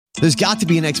There's got to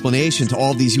be an explanation to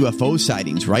all these UFO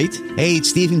sightings, right? Hey,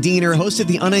 it's Stephen Diener, host of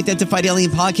the Unidentified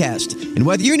Alien Podcast. And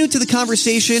whether you're new to the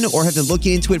conversation or have been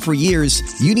looking into it for years,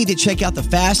 you need to check out the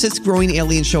fastest growing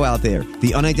alien show out there,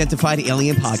 the Unidentified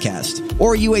Alien Podcast,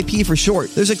 or UAP for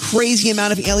short. There's a crazy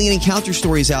amount of alien encounter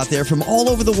stories out there from all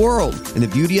over the world. And the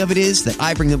beauty of it is that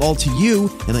I bring them all to you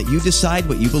and let you decide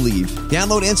what you believe.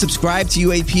 Download and subscribe to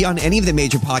UAP on any of the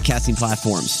major podcasting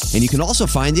platforms. And you can also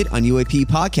find it on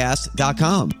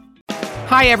UAPpodcast.com.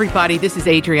 Hi, everybody. This is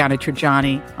Adriana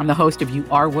Trajani. I'm the host of You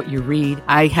Are What You Read.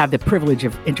 I have the privilege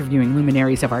of interviewing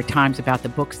luminaries of our times about the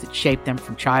books that shaped them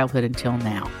from childhood until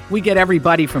now. We get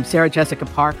everybody from Sarah Jessica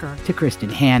Parker to Kristen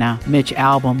Hanna, Mitch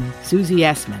Albom, Susie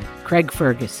Essman, Craig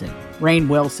Ferguson, Rainn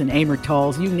Wilson, Amor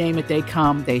Tolls, you name it, they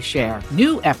come, they share.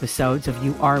 New episodes of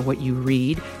You Are What You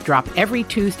Read drop every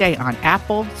Tuesday on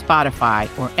Apple, Spotify,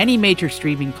 or any major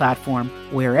streaming platform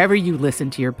wherever you listen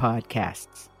to your podcasts.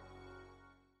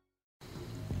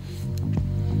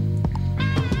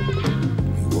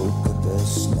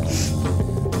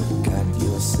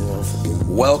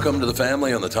 Welcome to the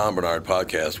family on the Tom Bernard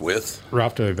Podcast with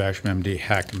Ralph W. Basham, MD,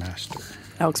 Hackmaster.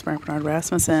 Alex Bernard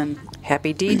Rasmussen.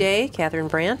 Happy D-Day, Catherine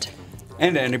Brandt.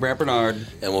 And Andy Brandt Bernard.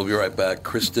 And we'll be right back.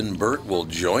 Kristen Burt will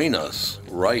join us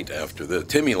right after this.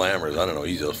 Timmy Lammers, I don't know,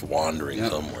 he's just wandering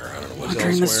somewhere. I don't know what's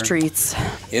wandering the streets.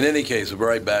 In any case, we'll be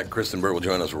right back. Kristen Burt will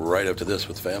join us right after this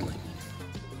with family.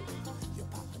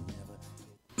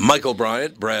 Michael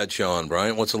Bryant, Bradshaw and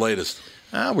Bryant, what's the latest?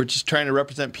 We're just trying to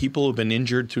represent people who've been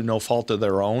injured through no fault of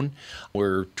their own.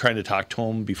 We're trying to talk to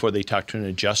them before they talk to an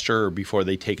adjuster or before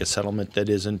they take a settlement that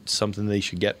isn't something they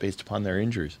should get based upon their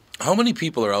injuries. How many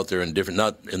people are out there in different,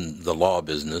 not in the law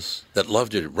business, that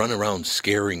love to run around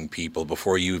scaring people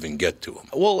before you even get to them?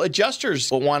 Well,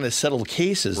 adjusters want to settle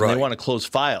cases and they want to close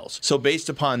files. So based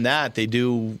upon that, they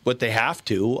do what they have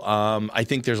to. I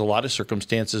think there's a lot of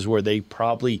circumstances where they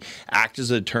probably act as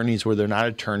attorneys where they're not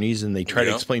attorneys and they try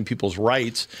to explain people's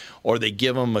rights, or they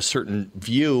give them a certain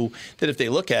view that if they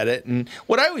look at it, and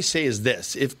what I always say is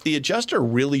this, if the adjuster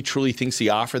really truly thinks the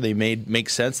offer they made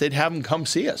makes sense, they'd have them come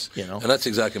see us. And that's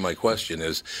exactly my question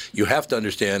is, you have to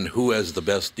understand who has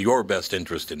your best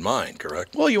interest in mind,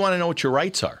 correct? Well, you want to know what your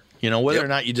rights are. Whether or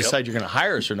not you decide you're going to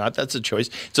hire us or not, that's a choice.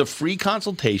 It's a free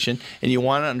consultation, and you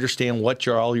want to understand what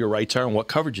all your rights are and what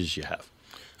coverages you have.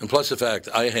 And plus the fact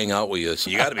I hang out with you, so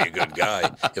you got to be a good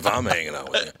guy if I'm hanging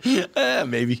out with you.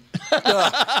 Maybe.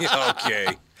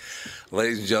 Okay.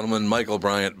 Ladies and gentlemen, Michael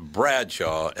Bryant,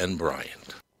 Bradshaw and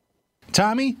Bryant.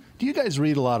 Tommy, do you guys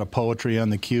read a lot of poetry on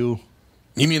the queue?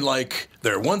 You mean like,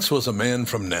 there once was a man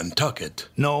from Nantucket?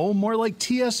 No, more like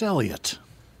T.S. Eliot.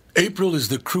 April is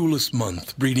the cruelest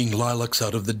month, breeding lilacs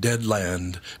out of the dead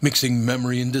land, mixing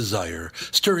memory and desire,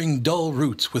 stirring dull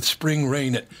roots with spring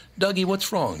rain. Dougie,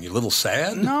 what's wrong? You a little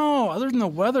sad? No, other than the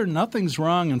weather, nothing's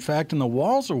wrong. In fact, in the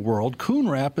Walser world, Coon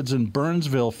Rapids and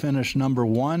Burnsville finished number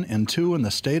 1 and 2 in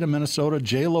the state of Minnesota.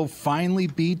 J-Lo finally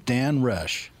beat Dan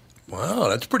Resch. Wow,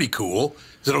 that's pretty cool.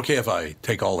 Is it okay if I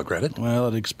take all the credit? Well,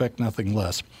 I'd expect nothing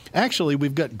less. Actually,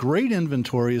 we've got great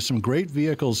inventory of some great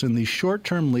vehicles, and these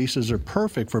short-term leases are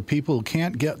perfect for people who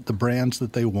can't get the brands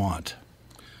that they want.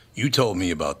 You told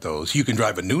me about those. You can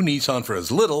drive a new Nissan for as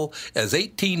little as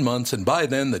 18 months, and by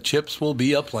then the chips will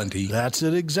be aplenty. That's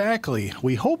it exactly.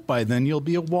 We hope by then you'll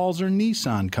be a Walser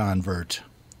Nissan convert.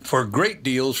 For great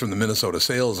deals from the Minnesota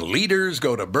sales leaders,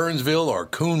 go to Burnsville or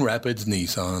Coon Rapids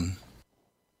Nissan.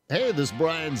 Hey, this is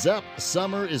Brian Zepp.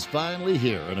 Summer is finally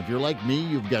here, and if you're like me,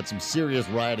 you've got some serious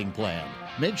riding planned.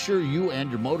 Make sure you and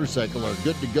your motorcycle are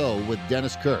good to go with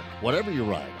Dennis Kirk. Whatever you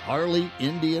ride, Harley,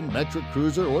 Indian, Metric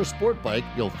Cruiser, or Sport Bike,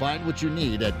 you'll find what you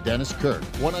need at Dennis Kirk.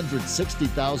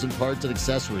 160,000 parts and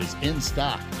accessories in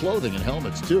stock. Clothing and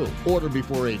helmets, too. Order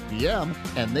before 8 p.m.,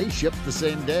 and they ship the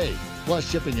same day. Plus,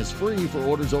 shipping is free for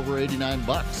orders over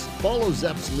 $89. Follow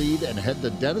Zepp's lead and head to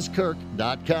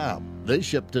DennisKirk.com. They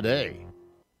ship today.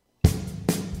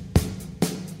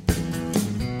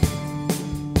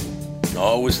 I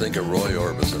always think of Roy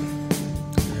Orbison.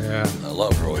 Yeah. I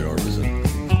love Roy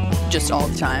Orbison. Just all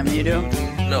the time, you do?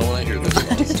 No, when I hear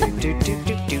this song.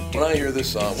 When I hear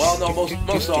this song. Well, no,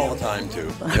 most all the time,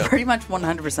 too. Yeah. Pretty much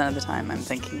 100% of the time I'm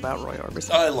thinking about Roy Orbison.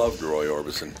 I loved Roy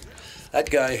Orbison. That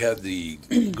guy had the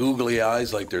googly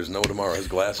eyes like there's no tomorrow. His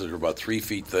glasses were about 3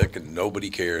 feet thick, and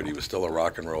nobody cared. He was still a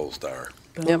rock and roll star.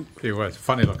 Yep. He was a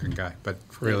funny-looking guy, but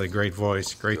really great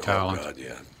voice, great talent. Oh, God,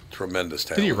 yeah. Tremendous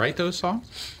talent. Did he write those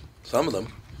songs? Some of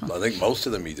them. I think most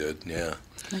of them he did, yeah.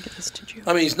 Can I get this to you?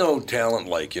 I mean, he's no talent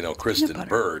like, Kristen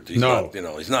Burt. He's No.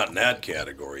 not, he's not in that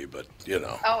category, but,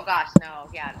 Oh, gosh, no.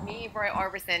 Yeah, me, Roy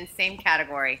Orbison, same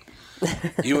category.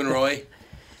 You and Roy?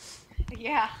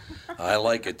 Yeah. I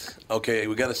like it. Okay,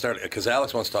 we got to start because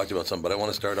Alex wants to talk to you about something, but I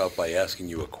want to start out by asking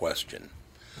you a question.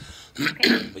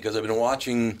 Because I've been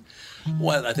watching,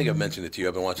 well, I think I've mentioned it to you.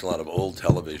 I've been watching a lot of old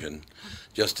television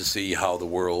just to see how the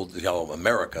world, how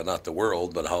America, not the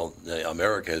world, but how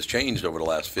America has changed over the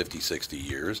last 50, 60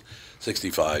 years,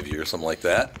 65 years, something like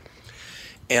that.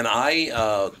 And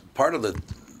I, part of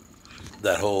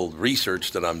that whole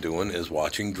research that I'm doing is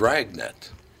watching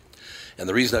Dragnet. And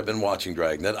the reason I've been watching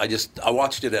Dragnet, I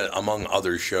watched it among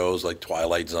other shows like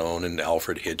Twilight Zone and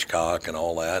Alfred Hitchcock and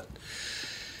all that.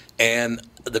 And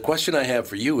the question I have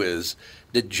for you is,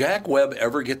 did Jack Webb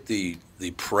ever get the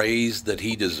praise that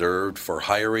he deserved for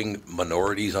hiring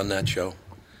minorities on that show?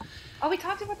 Oh, we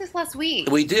talked about this last week.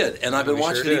 We did, and I've been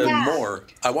watching it even more.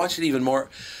 I watched it even more.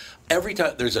 Every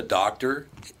time there's a doctor,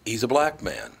 he's a black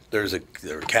man. There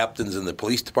are captains in the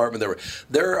police department.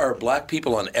 There are black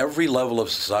people on every level of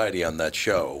society on that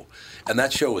show. And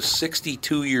that show is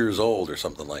 62 years old or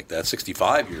something like that,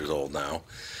 65 years old now.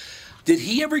 Did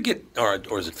he ever get, or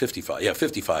is it 55? Yeah,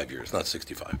 55 years, not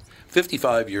 65.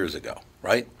 55 years ago,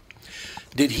 right?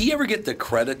 Did he ever get the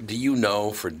credit, do you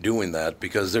know, for doing that?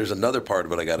 Because there's another part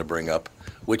of it I got to bring up,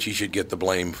 which he should get the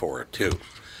blame for it, too.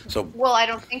 So, well, I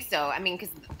don't think so. I mean,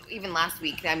 because even last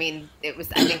week, I mean, it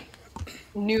was, I think,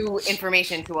 new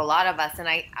information to a lot of us. And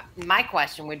my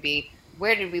question would be,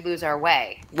 where did we lose our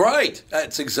way? Right.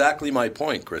 That's exactly my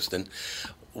point, Kristen.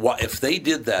 If they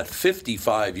did that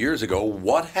 55 years ago,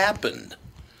 what happened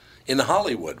in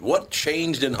Hollywood? What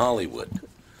changed in Hollywood?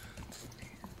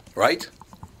 Right?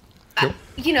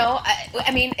 You know,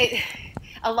 I mean,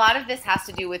 a lot of this has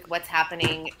to do with what's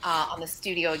happening on the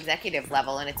studio executive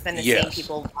level, and it's been the same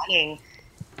people running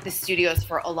the studios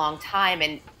for a long time.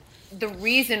 And the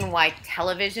reason why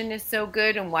television is so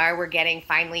good and why we're getting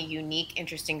finally unique,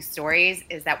 interesting stories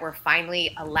is that we're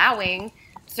finally allowing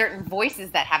certain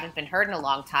voices that haven't been heard in a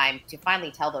long time to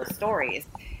finally tell those stories.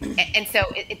 And so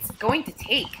it's going to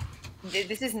take,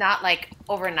 this is not like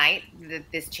overnight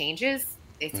that this changes.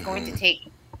 It's going to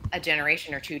take a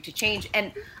generation or two to change.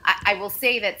 And I will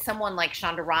say that someone like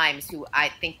Shonda Rhimes, who I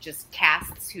think just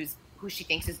casts who she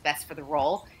thinks is best for the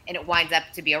role, and it winds up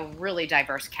to be a really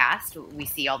diverse cast we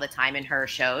see all the time in her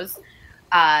shows,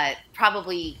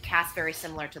 probably cast very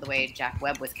similar to the way Jack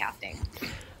Webb was casting.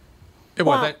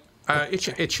 Well,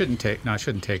 it shouldn't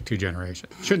take two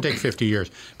generations. It shouldn't take 50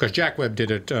 years, because Jack Webb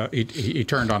did it. He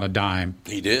turned on a dime.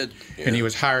 He did, and he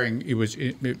was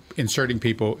inserting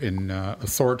people in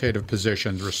authoritative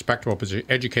positions, respectable positions,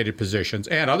 educated positions,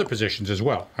 and other positions as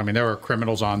well. I mean, there were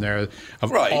criminals on there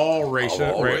of all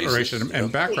races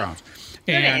and backgrounds,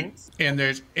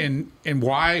 and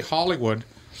why Hollywood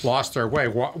lost their way.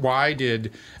 Why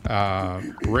did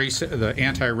the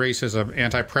anti-racism,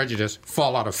 anti-prejudice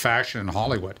fall out of fashion in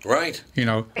Hollywood? Right. You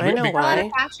know, I know why. Out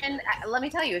of fashion. Let me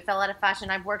tell you, it fell out of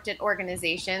fashion. I've worked at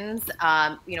organizations,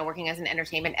 working as an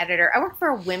entertainment editor. I worked for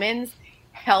a women's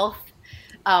health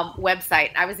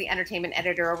website. I was the entertainment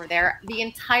editor over there. The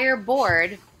entire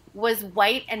board was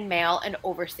white and male and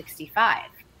over 65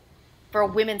 for a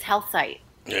women's health site.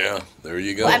 Yeah, there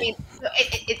you go. Well, I mean,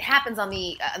 it happens on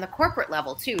the corporate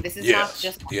level too. This is not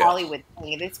just a Hollywood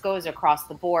thing. This goes across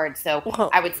the board. So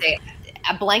I would say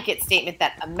a blanket statement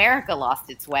that America lost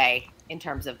its way in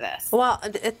terms of this. Well,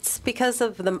 it's because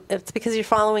you're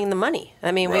following the money.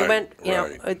 I mean, we went,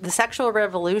 the sexual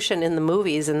revolution in the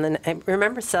movies, and then I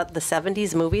remember the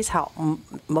 70s movies, how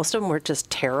most of them were just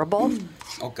terrible.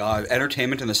 Oh God,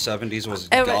 entertainment in the 70s was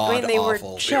god they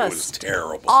awful. Were just it was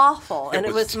terrible. Awful. And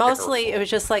it was mostly, it was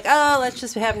just like, oh, let's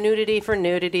just have nudity for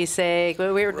nudity's sake. They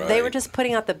were just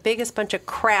putting out the biggest bunch of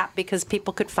crap because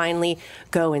people could finally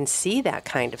go and see that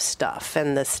kind of stuff.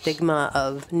 And the stigma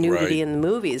of nudity in the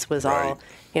movies was all,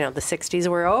 the 60s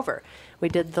were over. We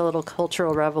did the little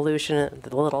cultural revolution,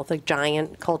 the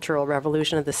giant cultural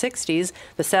revolution of the 60s.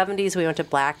 The 70s, we went to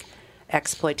black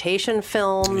exploitation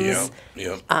films,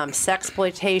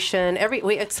 sexploitation.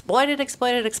 We exploited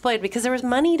because there was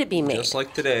money to be made. Just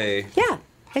like today. Yeah,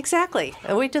 exactly.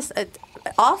 And we just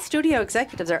all studio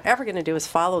executives are ever going to do is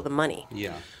follow the money.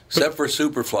 Yeah. Except for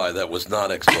Superfly, that was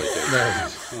not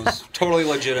exploitation. It was totally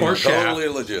legitimate. Or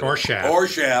Shaft. Or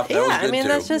Shaft. That was good too.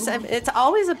 That's just, it's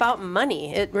always about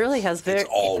money. It really has It's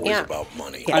always about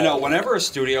money. I know. Whenever a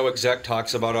studio exec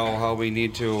talks about how we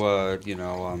need to,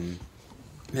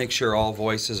 make sure all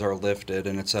voices are lifted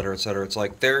and et cetera, it's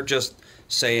like they're just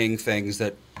saying things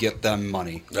that get them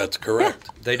money. That's correct.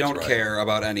 They don't care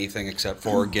about anything except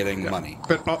for getting money.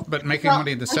 But making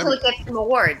money in the 70s. Until it gets some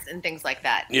awards and things like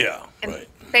that. Yeah, and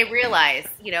they realize,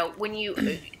 when you...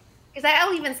 Because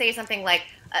I'll even say something like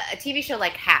a TV show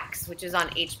like Hacks, which is on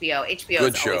HBO. HBO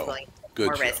is always willing to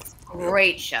More Risks.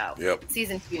 Great show. Yep.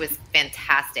 Season 2 was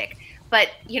fantastic. But,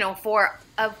 for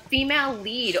a female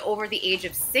lead over the age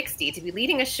of 60 to be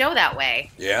leading a show that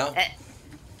way,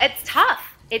 it's tough.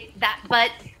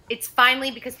 But it's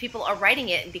finally because people are writing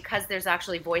it and because there's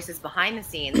actually voices behind the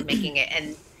scenes making it,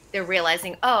 and they're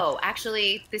realizing, oh,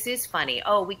 actually, this is funny.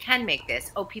 Oh, we can make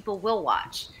this. Oh, people will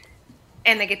watch.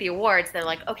 And they get the awards. They're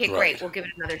like, okay, great, we'll give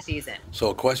it another season.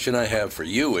 So a question I have for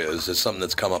you is something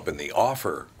that's come up in The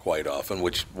Offer quite often,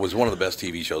 which was one of the best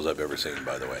TV shows I've ever seen,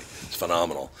 by the way. It's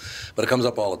phenomenal. But it comes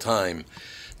up all the time.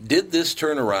 Did this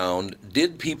turn around?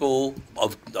 Did people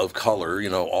of color,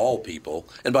 all people,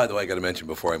 and by the way, I got to mention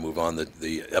before I move on that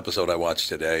the episode I watched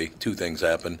today, 2 things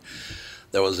happened.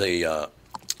 There was a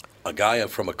guy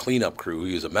from a cleanup crew.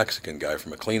 He was a Mexican guy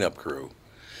from a cleanup crew.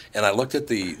 And I looked at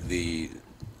the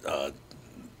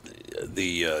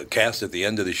cast at the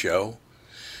end of the show.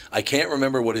 I can't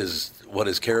remember what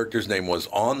his character's name was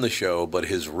on the show, but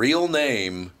his real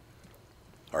name,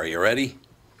 are you ready?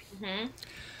 Mm-hmm.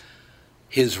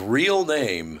 His real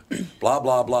name, blah,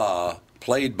 blah, blah,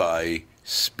 played by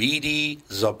Speedy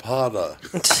Zapata.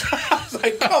 I was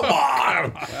like, come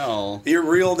on. Well, your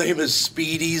real name is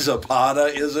Speedy Zapata,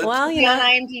 is it? Well, on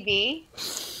IMDb.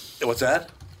 What's that?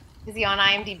 Is he on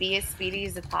IMDb as Speedy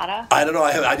Zapata? I don't know.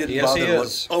 I didn't bother to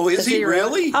look. Oh, is he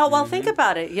really? Oh, well, think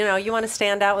about it. You want to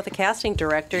stand out with a casting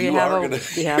director. You have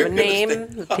a name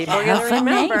people are going to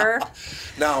remember.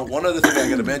 Now, one other thing I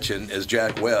got to mention is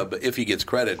Jack Webb, if he gets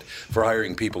credit for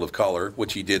hiring people of color,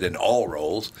 which he did in all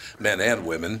roles, men and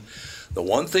women, the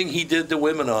one thing he did to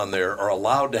women on there, or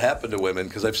allowed to happen to women,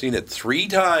 because I've seen it 3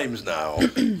 times now.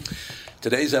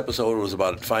 Today's episode was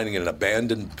about finding an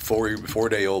abandoned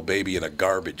 4-day-old baby in a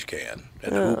garbage can,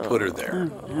 and who put her there.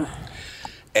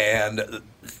 And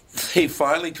they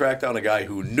finally tracked down a guy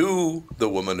who knew the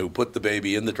woman who put the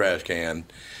baby in the trash can,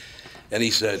 and he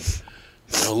said,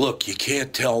 look, you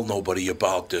can't tell nobody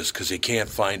about this because they can't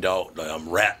find out. I'm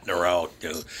ratting her out.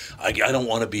 I don't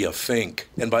want to be a fink.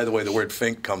 And by the way, the word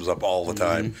fink comes up all the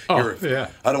time.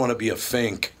 Mm-hmm. I don't want to be a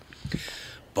fink.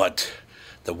 But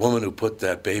the woman who put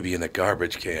that baby in a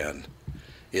garbage can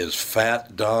is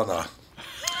Fat Donna.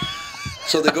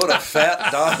 So they go to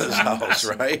Fat Donna's house,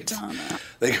 right?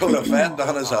 They go to Fat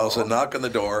Donna's house and knock on the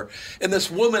door, and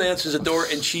this woman answers the door,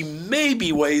 and she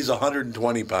maybe weighs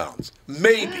 120 pounds.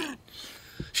 Maybe.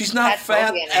 She's not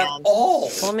fat at all.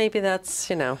 Well, maybe that's,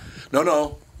 No.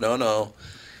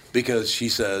 Because she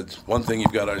said, one thing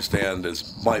you've got to understand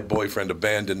is my boyfriend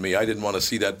abandoned me. I didn't want to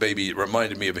see that baby. It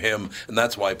reminded me of him, and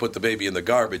that's why I put the baby in the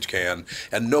garbage can.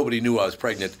 And nobody knew I was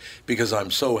pregnant because I'm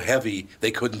so heavy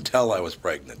they couldn't tell I was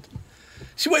pregnant.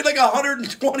 She weighed like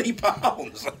 120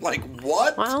 pounds. I'm like,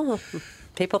 what? Well,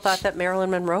 people thought that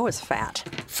Marilyn Monroe was fat.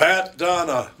 Fat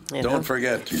Donna. Don't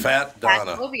forget, Fat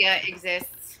Donna. Fat phobia exists.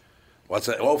 What's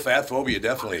that? Oh, fat phobia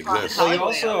definitely exists. Well, you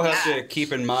also have to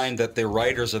keep in mind that the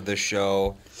writers of this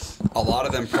show, a lot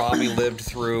of them probably lived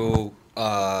through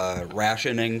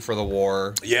rationing for the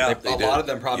war. Yeah, a lot of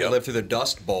them probably lived through the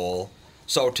Dust Bowl.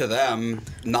 So to them,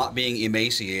 not being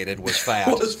emaciated was fat.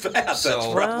 That's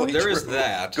probably there true. Is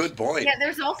that. Good point. Yeah,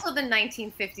 there's also the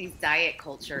 1950s diet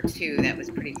culture, too, that was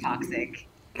pretty toxic.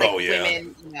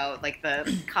 Women, like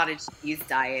the cottage cheese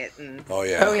diet. And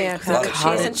cottage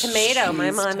cheese and tomato. My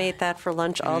mom ate that for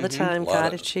lunch all the time,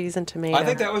 cottage cheese and tomato. I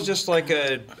think that was just like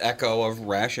an echo of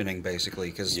rationing,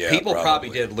 basically, because people probably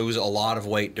did lose a lot of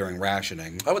weight during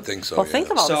rationing. I would think so. Well, think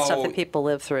of all the stuff that people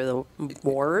lived through, the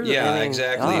wars. Yeah,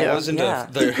 exactly. It wasn't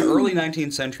the early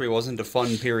 19th century wasn't a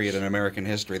fun period in American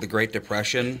history. The Great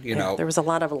Depression, there was a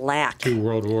lot of lack. 2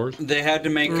 world wars. They had to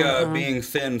make being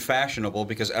thin fashionable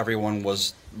because everyone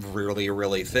was really,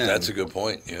 really thin. That's a good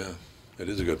point, yeah. It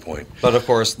is a good point. But, of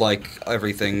course, like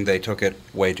everything, they took it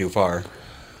way too far.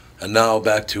 And now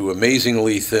back to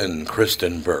amazingly thin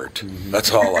Kristen Burt. Mm-hmm.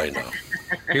 That's all I know.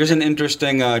 Here's an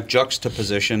interesting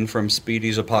juxtaposition from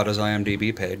Speedy Zapata's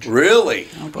IMDb page. Really?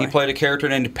 He played a character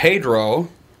named Pedro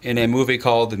in a movie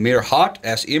called Mir hat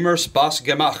es immer Spaß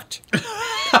gemacht.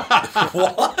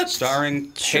 What?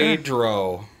 Starring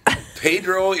Pedro.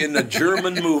 Pedro in a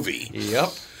German movie. Yep.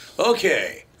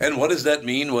 Okay. And what does that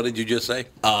mean? What did you just say?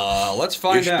 Let's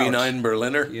find out. Ich bin ein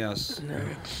Berliner? Yes.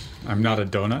 I'm not a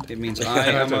donut? It means I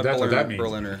am a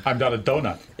Berliner. I'm not a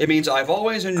donut. It means I've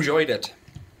always enjoyed it.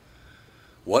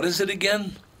 What is it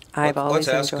again? Let's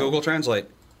ask Google Translate.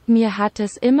 Mir hat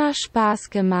es immer Spaß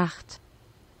gemacht.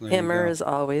 Immer is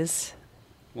always.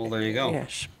 Well, there you go. Yeah,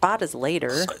 Spot is later.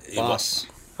 Spaß.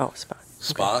 Oh, Spot.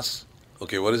 Spaß?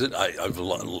 Okay, what is it?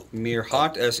 Mir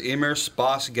hat es immer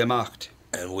Spaß gemacht.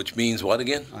 And which means what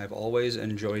again? I've always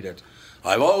enjoyed it.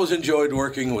 I've always enjoyed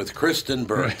working with Kristen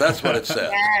Burt. That's what it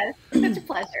said. Yes, such a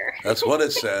pleasure. That's what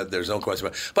it said. There's no question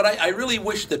about it. But I really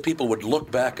wish that people would look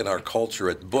back in our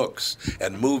culture at books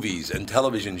and movies and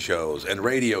television shows and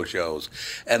radio shows.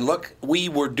 And look, we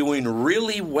were doing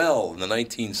really well in the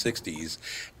 1960s,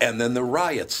 and then the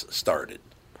riots started.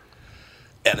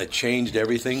 And it changed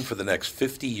everything for the next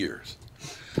 50 years.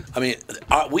 I mean,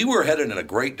 we were headed in a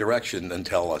great direction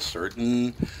until a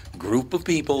certain group of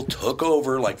people took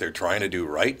over like they're trying to do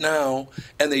right now,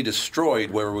 and they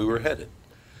destroyed where we were headed.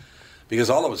 Because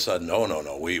all of a sudden,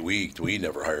 no, we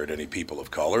never hired any people of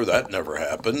color. That never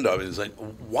happened. I mean, it's like,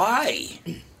 why?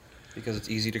 Because it's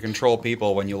easy to control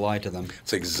people when you lie to them.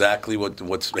 It's exactly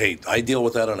what's. Hey, I deal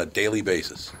with that on a daily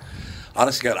basis.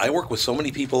 Honestly, God, I work with so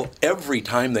many people. Every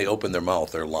time they open their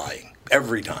mouth, they're lying.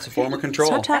 Every time. It's a form of control.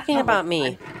 Stop talking about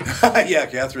me. Yeah,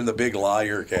 Catherine, the big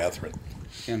liar, Catherine.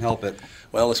 Can't help it.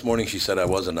 Well, this morning she said I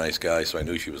was a nice guy, so I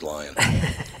knew she was lying.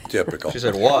 Typical. She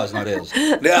said was, not is.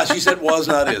 Yeah, she said was,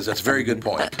 not is. That's a very good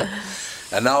point.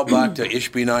 And now back to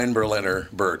Ich bin ein Berliner,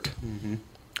 Bert. Mm-hmm.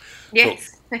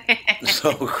 Yes.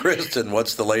 So, Kristen,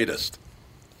 what's the latest?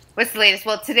 What's the latest?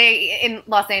 Well, today in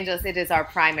Los Angeles, it is our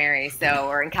primary,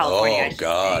 or in California. Oh,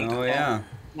 God. Oh, yeah.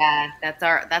 Yeah,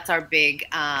 that's our big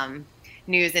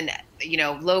news, and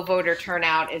low voter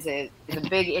turnout is a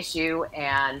big issue,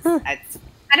 and it's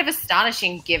kind of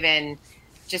astonishing given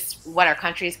just what our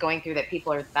country is going through that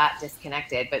people are that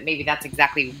disconnected. But maybe that's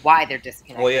exactly why they're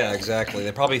disconnected. Well, yeah, exactly.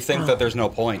 They probably think that there's no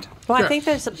point. Well, I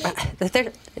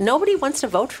think nobody wants to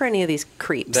vote for any of these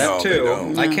creeps. That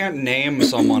too. I can't name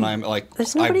someone I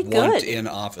want in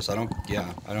office. I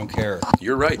don't care.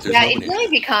 You're right. There's nobody. It really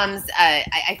becomes.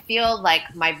 I feel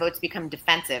like my votes become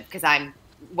defensive because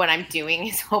what I'm doing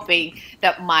is hoping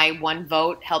that my one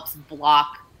vote helps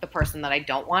block the person that I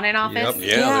don't want in office.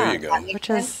 Yep. Yeah, there you go.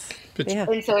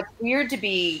 And so it's weird to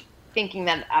be thinking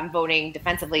that I'm voting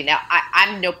defensively. Now,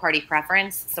 I'm no party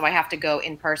preference, so I have to go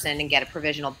in person and get a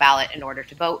provisional ballot in order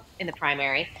to vote in the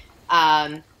primary.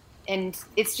 And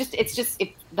it's just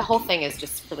the whole thing is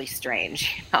just really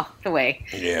strange, the way.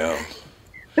 Yeah.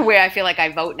 The way I feel like I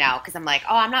vote now, because I'm like,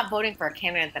 I'm not voting for a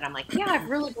candidate that I'm like, yeah, I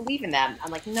really believe in them.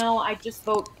 I'm like, no, I just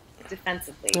vote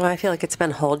defensively. Well, I feel like it's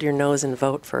been hold your nose and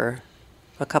vote for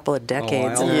a couple of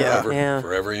decades.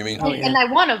 Forever, you mean? And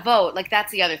I want to vote. Like,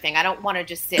 that's the other thing. I don't want to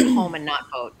just sit home and not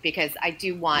vote because I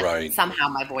do want somehow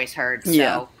my voice heard.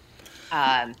 So,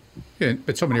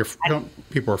 but so many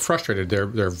people are frustrated.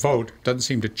 Their vote doesn't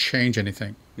seem to change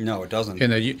anything. No, it doesn't.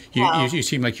 And you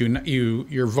seem like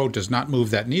your vote does not move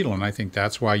that needle, and I think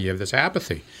that's why you have this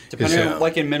apathy.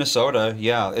 Like in Minnesota,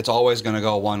 it's always going to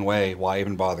go one way. Why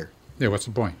even bother? Yeah, what's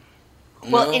the point?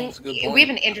 Well, we have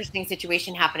an interesting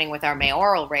situation happening with our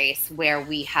mayoral race where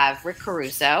we have Rick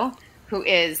Caruso, who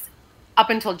is,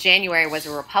 up until January, was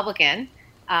a Republican,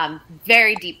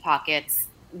 very deep pockets,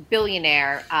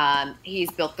 billionaire.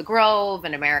 He's built the Grove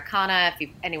and Americana.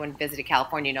 If anyone visited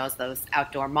California knows those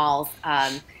outdoor malls.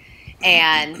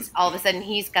 And all of a sudden,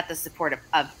 he's got the support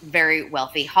of very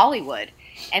wealthy Hollywood.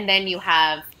 And then you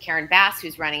have Karen Bass,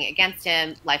 who's running against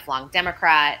him, lifelong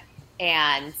Democrat,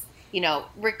 and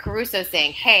Rick Caruso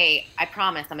saying, hey, I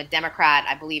promise I'm a Democrat.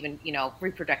 I believe in,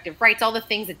 reproductive rights, all the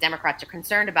things that Democrats are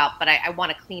concerned about. But I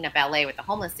want to clean up LA with the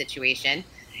homeless situation.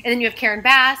 And then you have Karen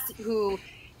Bass, who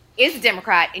is a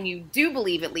Democrat. And you do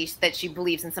believe at least that she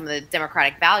believes in some of the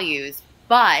democratic values.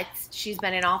 But she's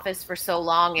been in office for so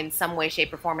long in some way,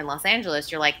 shape, or form in Los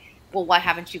Angeles. You're like, well, why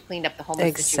haven't you cleaned up the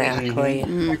homeless situation?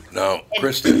 Mm-hmm. No,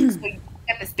 Kristen. So you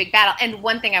have this big battle. And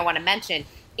one thing I want to mention,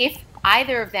 if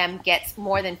either of them gets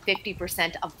more than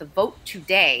 50% of the vote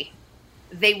today,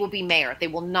 they will be mayor. They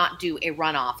will not do a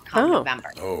runoff come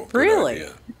November. Oh, really?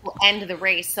 It will end the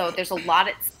race. So there's a lot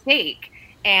at stake,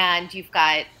 and you've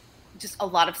got just a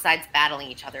lot of sides battling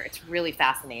each other. It's really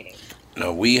fascinating.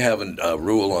 Now, we have a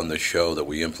rule on the show that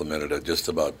we implemented just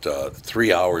about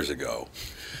 3 hours ago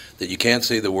that you can't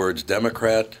say the words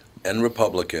Democrat and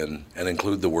Republican and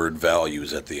include the word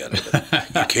values at the end of it.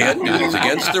 You can't do it. It's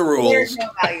against the rules. There's no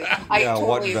values.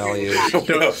 What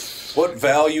values? What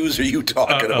values are you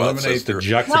talking about, eliminate sister? the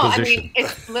juxtaposition. No,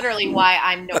 it's literally why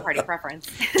I'm no party preference.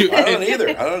 I don't either.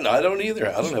 I don't either.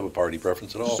 I don't have a party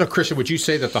preference at all. So, Kristen, would you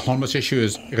say that the homeless issue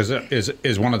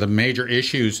is one of the major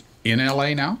issues in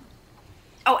LA now?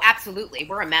 Oh, absolutely.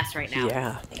 We're a mess right now.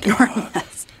 Yeah. We're a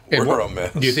mess. We're a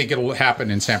mess. Do you think it'll happen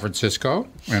in San Francisco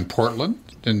and Portland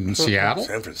and Seattle?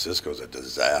 San Francisco's a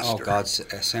disaster. Oh, God,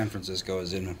 San Francisco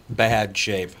is in bad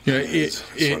shape. It's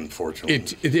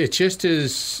unfortunate. It just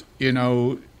is,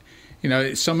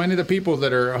 so many of the people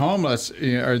that are homeless,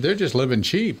 they're just living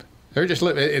cheap. They're just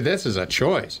living. This is a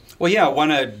choice. Well, yeah,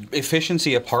 when an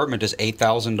efficiency apartment is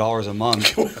 $8,000 a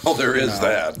month. Well, there is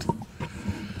that.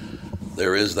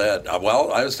 There is that.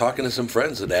 Well, I was talking to some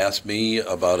friends that asked me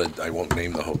about it. I won't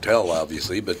name the hotel,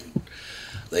 obviously, but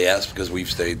they asked because we've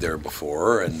stayed there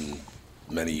before, and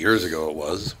many years ago it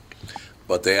was.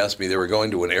 But they asked me, they were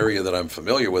going to an area that I'm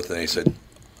familiar with, and they said,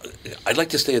 I'd like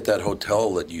to stay at that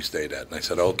hotel that you stayed at. And I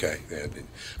said, okay.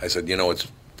 I said, it's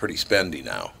pretty spendy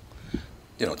now.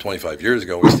 25 years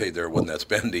ago, we stayed there, it wasn't that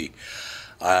spendy.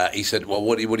 He said, well,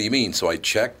 what do you mean? So I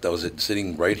checked. I was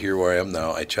sitting right here where I am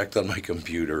now. I checked on my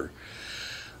computer.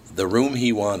 The room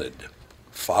he wanted,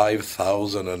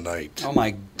 $5,000 a night. Oh,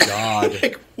 my God.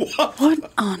 Like,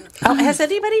 what on? Has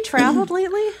anybody traveled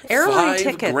lately? Airline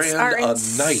tickets are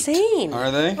insane. Night. Are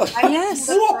they? Yes.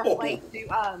 For a flight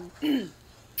to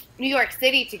New York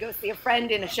City to go see a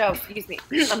friend in a show. Excuse me,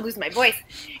 I'm losing my voice.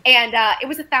 And it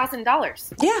was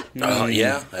 $1,000. Yeah.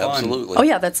 Yeah, absolutely. Oh,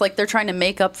 yeah, that's like they're trying to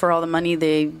make up for all the money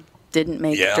they didn't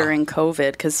make during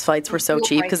COVID because flights were so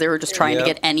cheap because they were just trying to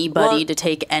get anybody to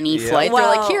take any flight. They're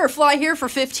like, here, fly here for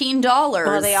 $15.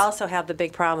 Well, they also have the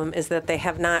big problem is that they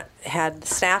have not had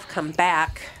staff come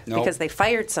back because they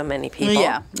fired so many people.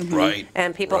 Yeah. Mm-hmm. Right.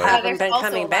 And people haven't been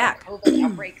coming back. COVID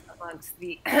outbreaks amongst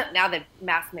now that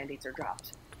mask mandates are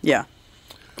dropped. Yeah.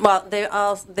 Well,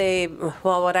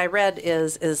 what I read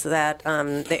is that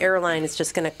the airline is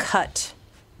just going to cut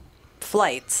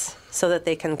flights so that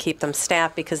they can keep them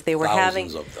staffed because they were having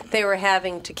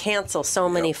to cancel so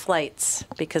many flights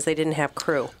because they didn't have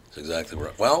crew. That's exactly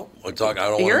right. Well, we're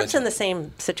talking. Europe's in the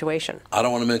same situation. I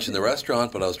don't want to mention the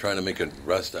restaurant, but I was trying to make a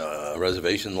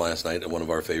reservation last night at one of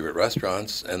our favorite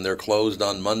restaurants, and they're closed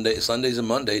on Sundays and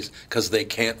Mondays because they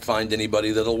can't find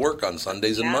anybody that'll work on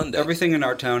Sundays and Mondays. Everything in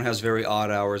our town has very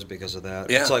odd hours because of that.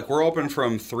 Yeah. It's like we're open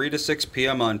from 3 to 6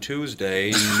 p.m. on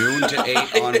Tuesday, noon to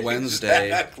 8 on Wednesday.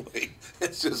 Exactly.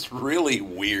 It's just really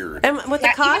weird. And with the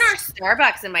cost, even our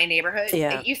Starbucks in my neighborhood,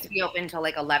 it used to be open until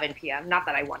like 11 p.m. Not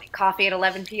that I wanted coffee at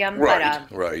 11 p.m. Right,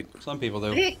 right. Some people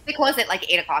do. They close at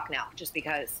like 8 o'clock now, just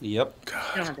because. Yep. God.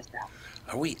 They don't have the staff.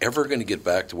 Are we ever going to get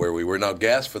back to where we were? Now,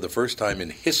 gas for the first time in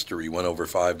history went over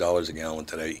 $5 a gallon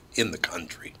today in the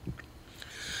country.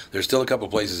 There's still a couple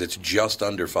of places it's just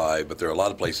under $5, but there are a lot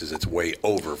of places it's way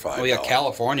over $5. Oh yeah,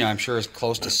 California, I'm sure is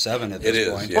close to $7 at this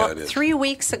point. Yeah, it is. 3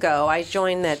 weeks ago, I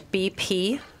joined that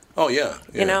BP. Oh yeah.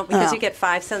 Because you get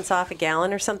 5 cents off a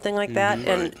gallon or something like that,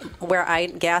 and where I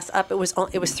gas up, it was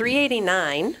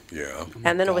 $3.89. Yeah.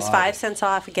 And then it was 5 cents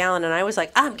off a gallon, and I was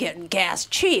like, I'm getting gas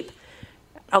cheap.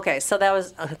 So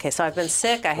I've been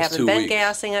sick. I haven't been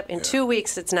gassing up in 2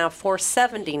 weeks. It's now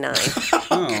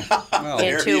 $4.79.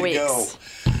 In 2 weeks. Go.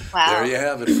 Wow. There you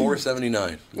have it,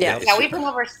 $4.79. Yeah, we've been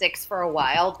over $6 for a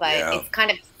while, but it's kind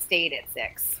of stayed at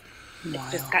 $6. Wow.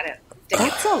 It's just kind of.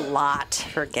 That's a lot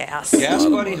for gas. Gas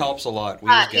Buddy helps a lot. We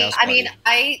use Gas Buddy.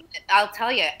 I'll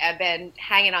tell you, I've been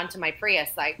hanging on to my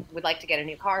Prius. I would like to get a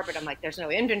new car, but I'm like, there's no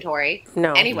inventory.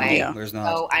 No. Anyway, there's not.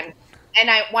 So I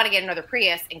want to get another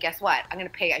Prius, and guess what? I'm going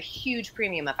to pay a huge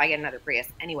premium if I get another Prius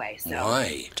anyway. So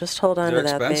why? Just hold on to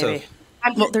that, baby.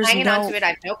 I'm just hanging on to it. I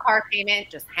have no car payment,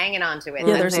 just hanging on to it.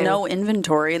 Yeah, there's no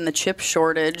inventory, and the chip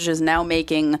shortage is now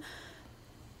making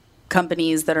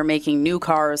companies that are making new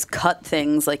cars cut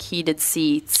things like heated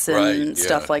seats and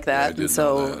stuff like that. And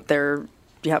so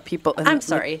people. I'm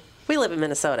sorry. We live in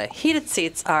Minnesota. Heated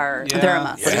seats are they're a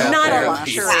must. Not a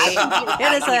luxury.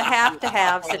 It is a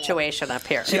have-to-have situation up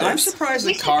here. See, I'm surprised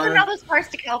we should send all those cars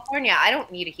to California. I don't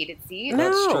need a heated seat. No.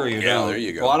 That's true. You don't. There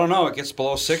you go. Well, I don't know. It gets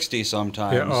below 60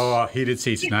 sometimes. Yeah, heated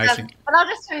seats, nice. But I'll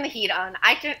just turn the heat on.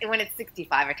 When it's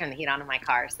 65, I turn the heat on in my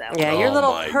car. So your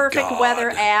little perfect weather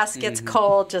ass gets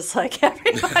cold just like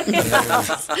everybody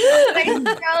else.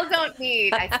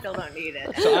 I still don't need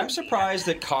it. So I'm surprised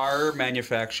that car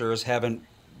manufacturers haven't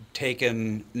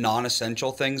taken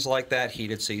non-essential things like that,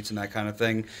 heated seats and that kind of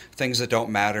thing, things that don't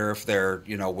matter if they're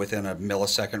within a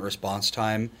millisecond response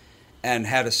time, and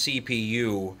had a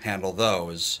CPU handle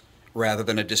those rather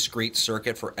than a discrete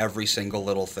circuit for every single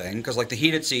little thing. Because like the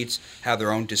heated seats have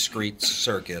their own discrete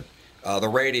circuit, the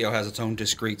radio has its own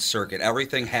discrete circuit,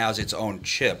 everything has its own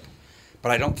chip.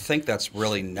 But I don't think that's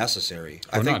really necessary.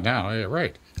 Not now. Yeah,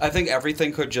 right. I think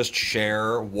everything could just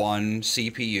share one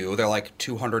CPU. They're like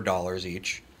 $200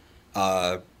 each.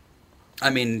 You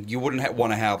wouldn't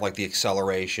want to have like the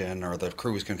acceleration or the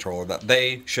cruise control. That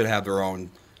they should have their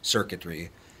own circuitry,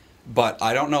 but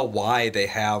I don't know why they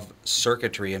have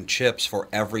circuitry and chips for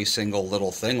every single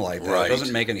little thing like that. Right. It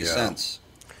doesn't make any sense.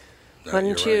 Why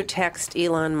don't you text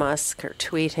Elon Musk or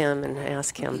tweet him and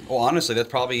ask him? Well, honestly,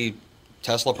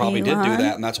 Tesla probably did do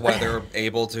that, and that's why they're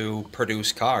able to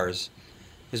produce cars.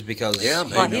 is because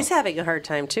well, he's having a hard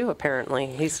time too. Apparently,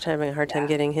 he's having a hard time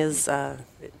getting his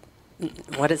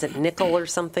what is it, nickel or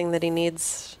something that he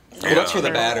needs. Well, that's for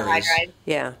the batteries.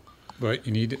 Yeah. But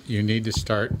you need to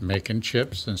start making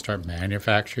chips and start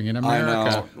manufacturing in America. I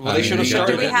know. Well, they should have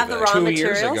started. Do we have the raw 2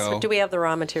 years materials? ago. Do we have the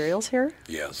raw materials here?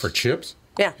 Yes. For chips?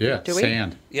 Yeah. Yeah. Do we?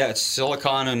 Sand. Yeah, it's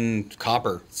silicon and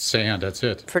copper. Sand. That's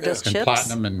it. For just and chips?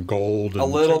 platinum and gold. And A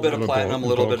little bit of platinum, a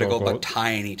little bit of gold, gold. but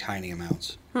tiny, tiny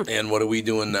amounts. And what are we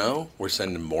doing now? We're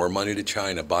sending more money to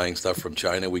China, buying stuff from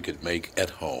China we could make at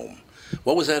home.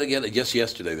 What was that again? Just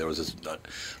yesterday there was this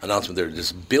announcement there.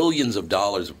 There's billions of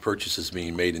dollars of purchases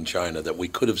being made in China that we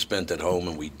could have spent at home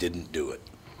and we didn't do it.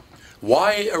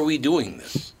 Why are we doing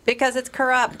this? Because it's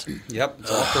corrupt. Yep, it's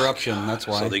all corruption. That's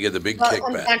why. So they get the big Well, it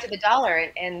comes kickback. down to the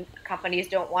dollar, and companies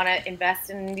don't want to invest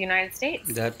in the United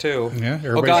States. That too. Yeah, Oh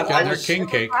everybody's God, got their king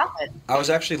cake. I was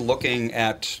actually looking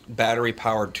at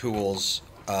battery-powered tools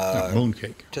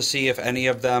mooncake to see if any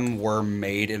of them were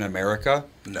made in America.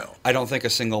 No. I don't think a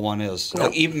single one is. No.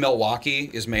 Even Milwaukee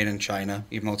is made in China,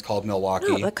 even though it's called Milwaukee.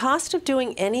 No, the cost of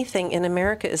doing anything in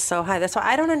America is so high. That's why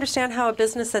I don't understand how a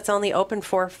business that's only open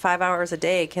 4 or 5 hours a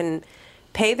day can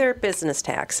pay their business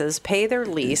taxes, pay their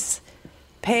lease,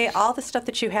 pay all the stuff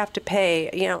that you have to pay,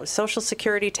 Social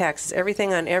Security taxes,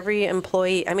 everything on every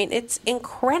employee. I mean, it's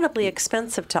incredibly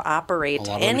expensive to operate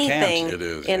anything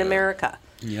in America.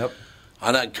 Yep.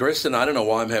 Kristen, I don't know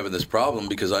why I'm having this problem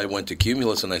because I went to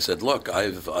Cumulus and I said, look,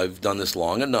 I've done this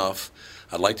long enough.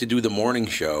 I'd like to do the morning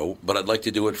show, but I'd like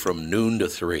to do it from noon to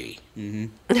 3.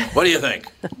 Mm-hmm. What do you think?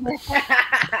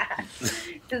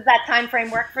 Does that time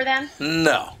frame work for them?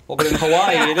 No. Well, but in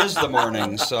Hawaii, it is the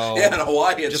morning, so... Yeah, in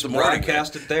Hawaii, it's just the morning.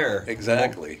 broadcast it there.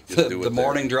 Exactly. Just do it the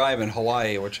morning drive in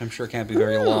Hawaii, which I'm sure can't be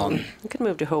very long. You could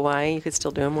move to Hawaii. You could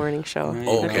still do a morning show.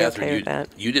 Oh, I'd be Catherine, okay with that.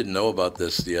 you didn't know about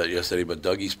this yesterday, but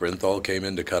Dougie Sprinthal came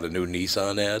in to cut a new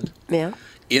Nissan ad. Yeah.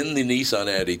 In the Nissan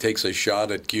ad, he takes a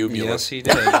shot at Cumulus. Yes, he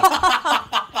did.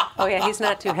 Oh, yeah, he's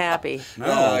not too happy.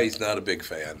 No, he's not a big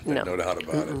fan. No. No doubt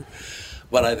about it.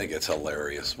 But I think it's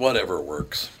hilarious. Whatever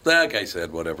works. Like I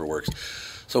said, whatever works.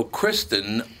 So,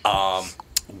 Kristen,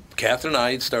 Catherine and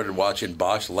I started watching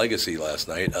Bosch Legacy last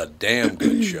night. A damn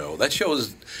good show. That show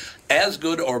is as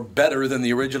good or better than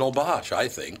the original Bosch, I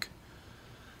think.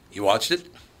 You watched it?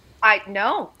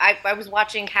 No. I was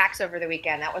watching Hacks over the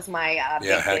weekend. That was my big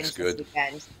Hacks binge good. this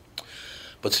weekend.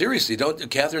 But seriously,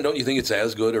 Catherine, don't you think it's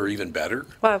as good or even better?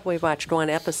 Well, we watched one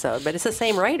episode, but it's the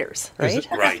same writers, right?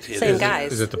 Right. Same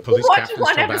guys. Is it the police Watch captain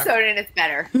one still episode back? and it's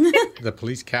better. The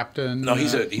police captain? No,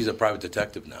 he's a private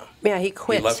detective now. Yeah, he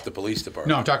quit. He left the police department.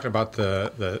 No, I'm talking about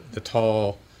the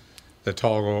tall.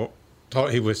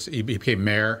 He became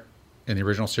mayor in the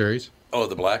original series. Oh,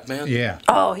 the black man? Yeah.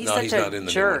 Oh, he's no, such he's a not in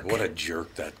the jerk. New one. What a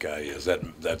jerk that guy is.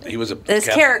 That he was a His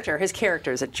character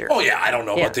is a jerk. Oh yeah, I don't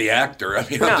know about the actor. I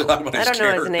mean, No, I'm just talking about his I don't know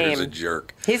his character name. is a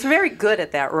jerk. He's very good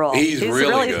at that role. He's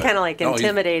really good. kind of like No, he's-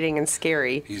 intimidating and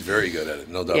scary. He's very good at it,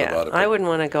 no doubt Yeah, about it. I But- wouldn't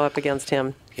want to go up against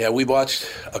him. Yeah, we watched.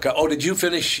 Okay. Oh, did you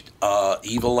finish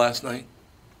Evil last night?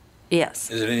 Yes.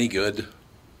 Is it any good?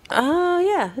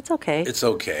 Yeah, it's okay. It's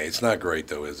okay. It's not great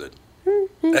though, is it?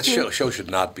 That show should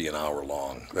not be an hour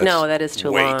long. That's no, that is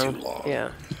too way long. too long.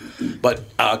 Yeah. But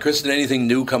Kristen, anything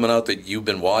new coming out that you've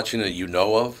been watching that you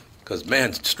know of? Because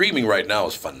man, streaming right now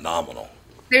is phenomenal.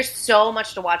 There's so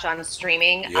much to watch on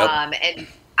streaming, Yep. and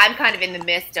I'm kind of in the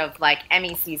midst of like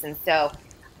Emmy season, so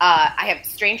I have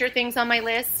Stranger Things on my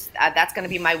list. That's going to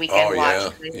be my weekend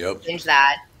watch. Yep. Binge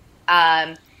that.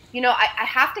 I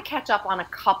have to catch up on a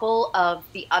couple of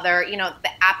the other, the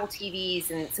Apple TVs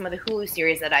and some of the Hulu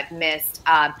series that I've missed.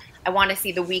 I want to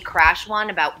see the We Crash one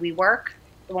about WeWork,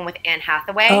 the one with Anne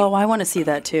Hathaway. Oh, I want to see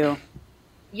that too.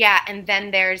 Yeah, and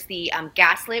then there's the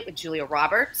Gaslit with Julia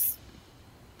Roberts.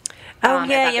 Oh,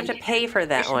 yeah, about you have to the pay for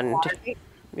that one. Watergate.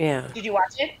 Yeah. Did you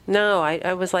watch it? No,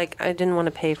 I was like, I didn't want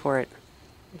to pay for it.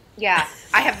 Yeah,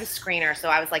 I have the screener, so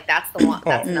I was like, that's the one.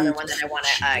 That's another one that I want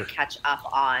to catch up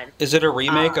on. Is it a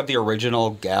remake of the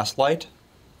original Gaslight?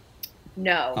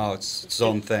 No. Oh, it's its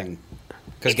own thing.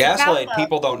 Because It's about Gaslight, the-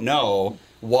 people don't know,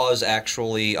 was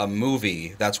actually a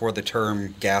movie. That's where the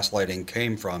term gaslighting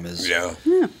came from. Is the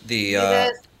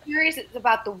The series is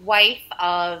about the wife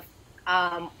of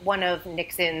one of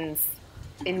Nixon's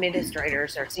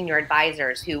administrators or senior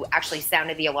advisors who actually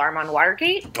sounded the alarm on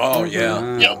Watergate. Oh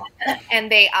yeah.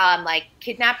 And they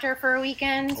kidnapped her for a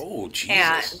weekend. Oh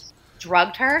Jesus. And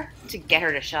drugged her to get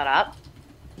her to shut up.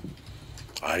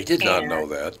 I did not And- know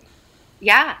that.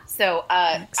 Yeah, so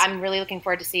I'm really looking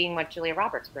forward to seeing what Julia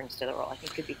Roberts brings to the role. I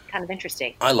think it could be kind of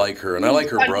interesting. I like her, and I like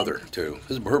her brother too.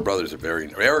 Her brother's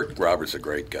Eric Roberts, a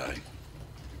great guy.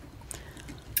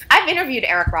 I've interviewed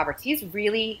Eric Roberts. He's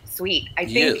really sweet.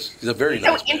 He is. He's a very nice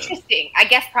man. So interesting. I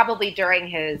guess probably during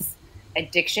his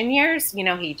addiction years,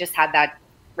 he just had that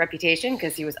reputation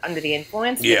because he was under the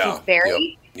influence. Yeah. Which is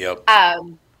very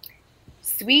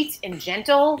sweet and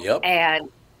gentle and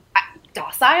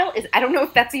docile. I don't know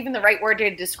if that's even the right word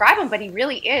to describe him, but he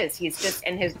really is.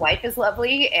 And his wife is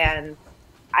lovely, and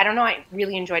I don't know. I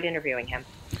really enjoyed interviewing him.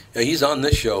 Yeah, he's on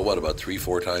this show, about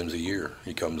 3-4 times a year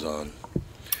he comes on.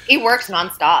 He works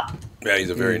nonstop. Yeah, he's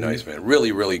a very nice man.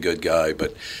 Really, really good guy.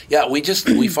 But yeah,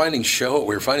 we're finding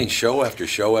show after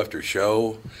show after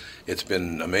show. It's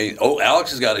been amazing. Oh,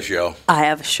 Alex has got a show. I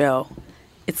have a show.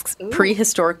 It's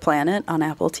Prehistoric Planet on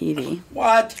Apple TV.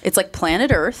 What? It's like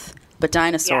Planet Earth, but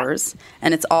dinosaurs,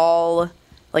 and it's all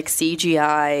like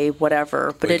CGI,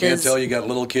 whatever. But I can't tell you got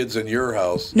little kids in your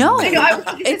house. No,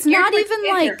 it's not even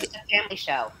like a family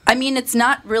show. I mean, it's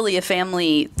not really a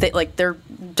family. Like their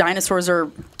dinosaurs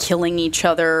are killing each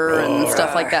other and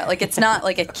stuff like that. Like it's not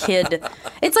like a kid.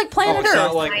 It's like Planet Earth. It's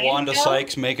not like Wanda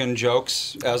Sykes making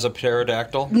jokes as a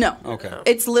pterodactyl? No. Okay.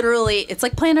 It's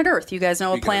like Planet Earth. You guys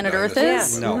know what Planet Earth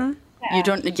is? No. Mm-hmm. You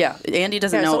don't. Yeah, Andy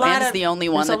doesn't know. Andy's the only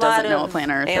one that doesn't know what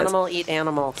Planet Earth is. Animal eat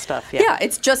animal stuff. Yeah,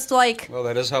 it's just like. Well,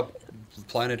 that is how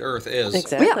Planet Earth is.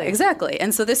 Exactly. Yeah, exactly.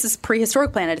 And so this is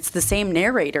Prehistoric Planet. It's the same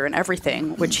narrator and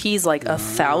everything, which he's like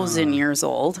 1,000 years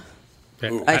old.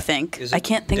 I think. I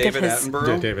can't think David of his.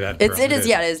 Attenborough? David Attenborough. It is.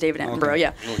 Yeah, it is David Attenborough.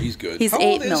 Yeah. Oh, he's good. He's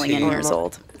 8 million years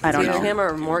old. I don't Either know. him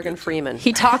or Morgan Freeman.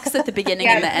 He talks at the beginning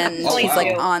and the end. Oh, He's wow.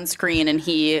 like on screen and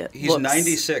he's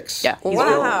 96. Yeah. He's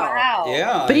Wow.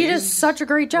 Yeah. But he does such a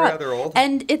great job. rather old.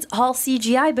 And it's all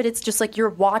CGI, but it's just like you're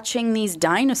watching these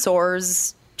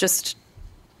dinosaurs just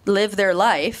live their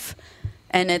life,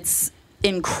 and it's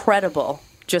incredible.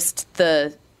 Just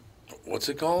the What's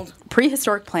it called?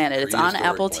 Prehistoric Planet. It's on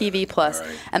Prehistoric Apple Planet. TV Plus, All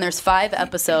right. and there's 5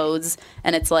 episodes,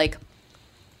 and it's like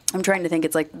I'm trying to think.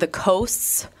 It's like the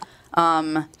coasts,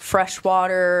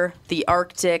 freshwater, the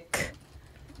Arctic,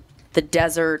 the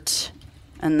desert,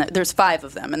 and there's 5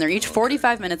 of them, and they're each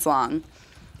 45 minutes long,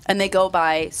 and they go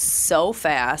by so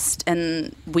fast.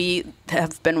 And we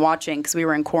have been watching because we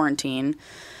were in quarantine.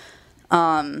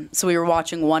 So we were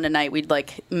watching one a night. We'd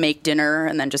like make dinner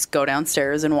and then just go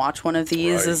downstairs and watch one of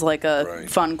these as like a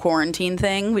fun quarantine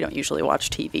thing. We don't usually watch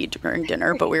TV during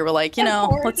dinner, but we were like,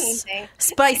 let's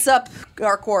spice up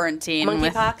our quarantine.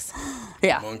 Monkeypox?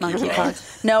 Yeah,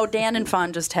 monkeypox. No, Dan and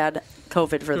Fawn just had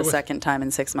COVID for the second time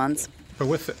in 6 months. But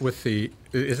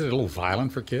is it a little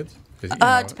violent for kids?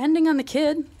 Depending on the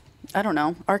kid. I don't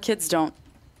know. Our kids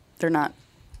they're not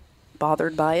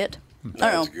bothered by it.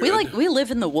 I don't know. We live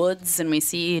in the woods and we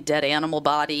see dead animal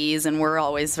bodies, and we're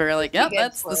always very like, yep,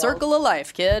 that's the circle of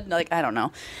life, kid. Like, I don't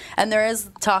know. And there is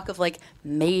talk of like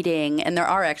mating, and there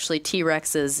are actually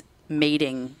T-Rexes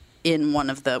mating in one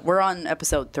of the. We're on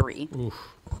episode 3. Oof.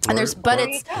 And it's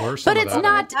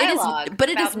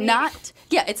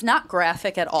not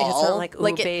graphic at all. It's not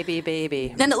like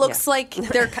baby. Then it looks like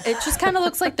it just kind of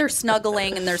looks like they're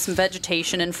snuggling, and there's some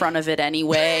vegetation in front of it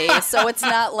anyway. So it's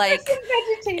not like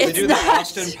they do the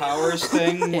Austin Powers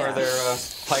thing where they're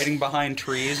hiding behind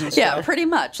trees and stuff. Yeah, pretty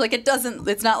much. Like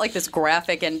it's not like this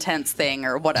graphic, intense thing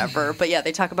or whatever. But yeah,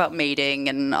 they talk about mating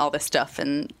and all this stuff.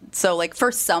 And so like for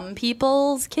some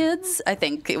people's kids, I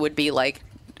think it would be like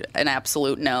an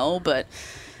absolute no, but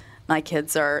my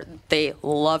kids they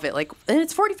love it. Like, and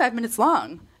it's 45 minutes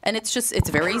long, and it's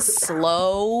very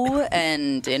slow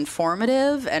and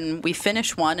informative, and we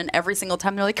finish one, and every single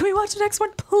time they're like, can we watch the next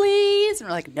one, please? And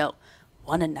we're like, no,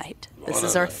 one a night. This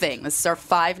is our thing. This is our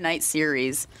 5-night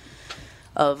series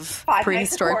of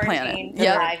Prehistoric Planet.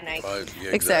 Yeah, 5 nights.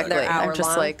 Exactly. I'm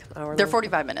just like, they're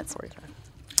 45 minutes.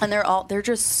 And they're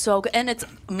just so good. And it's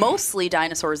mostly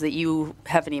dinosaurs that you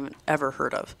haven't even ever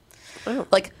heard of. Oh.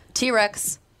 Like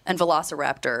T-Rex and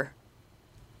Velociraptor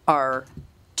are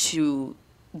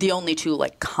the only 2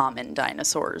 like common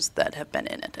dinosaurs that have been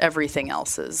in it. Everything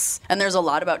else is. And there's a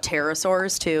lot about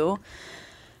pterosaurs too,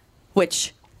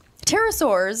 which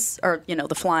pterosaurs are,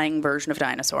 the flying version of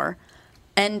dinosaur.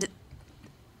 And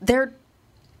they're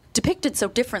depicted so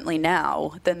differently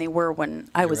now than they were when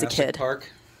I was a kid.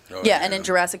 Park? Oh, yeah, and in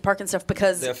Jurassic Park and stuff,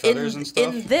 because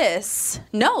in this,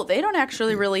 no, they don't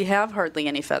actually really have hardly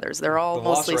any feathers. They're all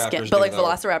mostly skin. But like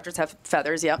velociraptors have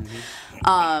feathers, yep.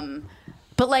 Mm-hmm.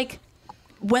 But like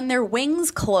when their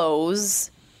wings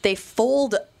close, they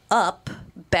fold up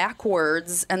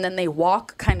backwards, and then they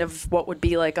walk kind of what would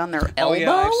be like on their elbow. Oh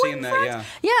yeah, I've seen that. Yeah.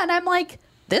 Yeah, and I'm like,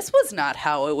 this was not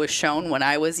how it was shown when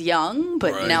I was young,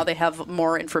 but now they have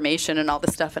more information and all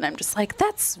this stuff, and I'm just like,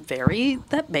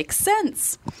 that makes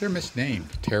sense. They're misnamed.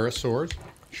 Pterosaurs?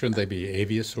 Shouldn't they be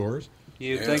aviosaurs?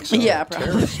 You think so? Yeah,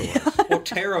 probably. Well,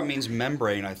 Terra means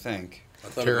membrane, I think. I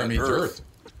thought Terra means Earth.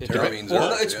 Terra means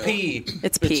well, Earth. It's P.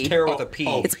 It's P. It's Terra with a P.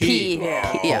 It's P.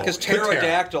 Yeah. Because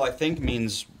pterodactyl, I think,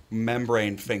 means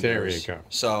membrane fingers. There you go.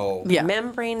 So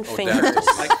membrane fingers.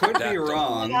 I could be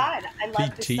wrong. Oh my God, I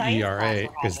love the science PTERA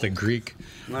is the Greek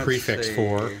prefix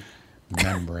for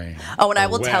membrane. Oh, and I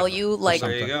will web. tell you, like,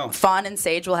 There you go. Fawn and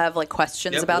Sage will have like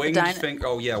questions about the winged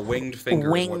dinosaur. winged finger is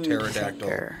what Winged pterodactyl.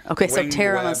 finger. Okay, so Winged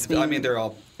Terra web. must be. I mean, they're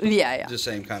all yeah. the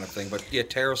same kind of thing. But yeah,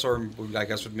 pterosaur, I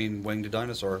guess, would mean winged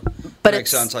dinosaur. But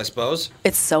Makes sense, I suppose.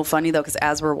 It's so funny though, because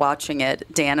as we're watching it,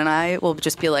 Dan and I will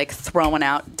just be like throwing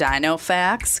out dino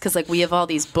facts because like we have all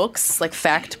these books, like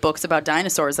fact books about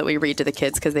dinosaurs that we read to the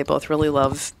kids because they both really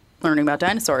love learning about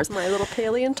dinosaurs. My little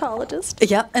paleontologist.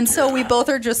 Yep. And so we both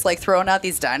are just like throwing out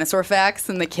these dinosaur facts,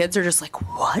 and the kids are just like,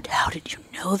 "What? How did you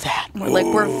know that?" And we're like,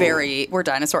 we're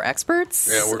dinosaur experts.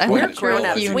 Yeah, We're grown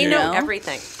ups. We know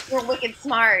everything. We're wicked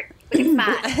smart. Wicked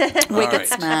smart. Wicked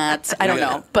smart. I don't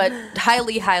know, but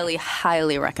highly, highly,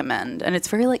 highly recommend. And it's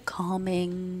very like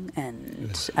calming,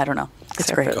 and I don't know. It's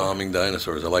great. Calming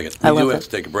dinosaurs. I like it. I We do love have it. to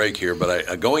take a break here,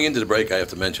 but going into the break, I have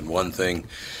to mention one thing,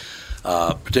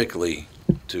 particularly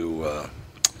to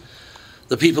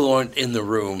the people who aren't in the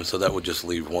room, so that would just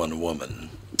leave one woman.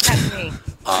 That's me.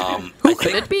 Who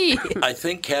could it be? I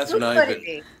think Catherine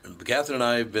and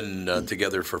I have been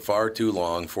together for far too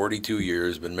long, 42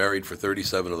 years, been married for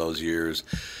 37 of those years.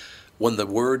 When the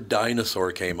word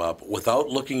dinosaur came up, without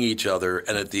looking at each other,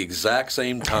 and at the exact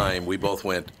same time, we both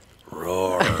went,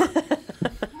 roar.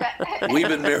 We've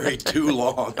been married too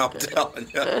long, I'm telling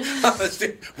you.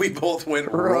 Honestly, we both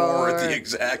went roar at the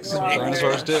exact same time.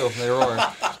 Dinosaurs do. They roar.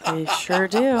 They sure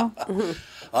do.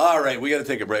 All right, we got to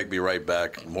take a break. Be right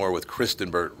back. More with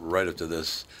Kristen Burt right after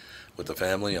this with the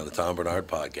family on the Tom Bernard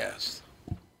Podcast.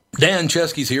 Dan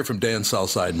Chesky's here from Dan's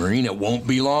Southside Marine. It won't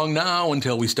be long now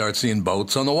until we start seeing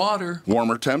boats on the water.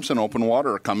 Warmer temps and open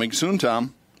water are coming soon,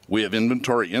 Tom. We have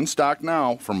inventory in stock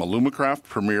now from Alumacraft,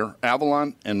 Premier,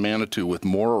 Avalon, and Manitou, with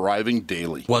more arriving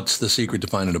daily. What's the secret to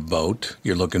finding a boat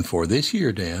you're looking for this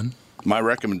year, Dan? My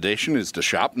recommendation is to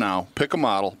shop now, pick a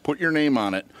model, put your name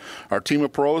on it. Our team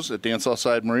of pros at Dan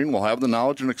Southside Marine will have the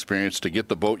knowledge and experience to get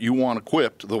the boat you want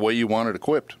equipped the way you want it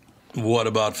equipped. What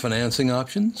about financing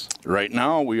options? Right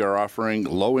now, we are offering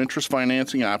low-interest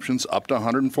financing options up to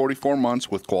 144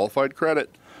 months with qualified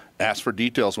credit. Ask for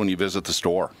details when you visit the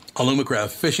store. Alumacraft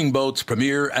fishing boats,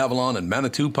 Premier, Avalon, and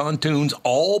Manitou pontoons,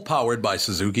 all powered by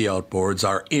Suzuki Outboards,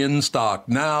 are in stock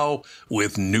now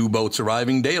with new boats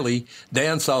arriving daily.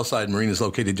 Dan Southside Marine is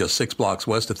located just 6 blocks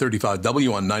west of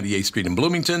 35W on 98th Street in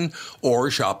Bloomington, or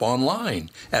shop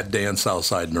online at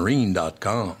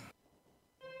dansouthsidemarine.com.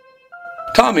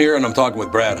 Tom here, and I'm talking with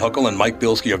Brad Huckle and Mike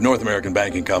Bilski of North American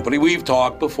Banking Company. We've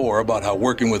talked before about how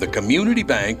working with a community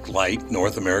bank like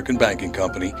North American Banking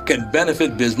Company can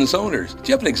benefit business owners. Do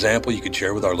you have an example you could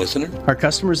share with our listener? Our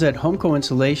customers at Homeco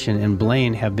Insulation in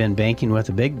Blaine have been banking with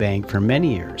a big bank for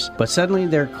many years, but suddenly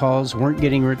their calls weren't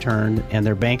getting returned and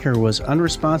their banker was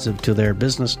unresponsive to their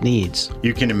business needs.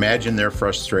 You can imagine their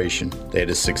frustration. They had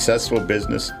a successful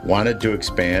business, wanted to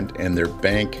expand, and their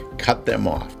bank cut them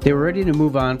off. They were ready to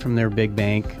move on from their big bank.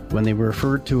 When they were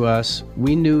referred to us,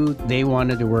 we knew they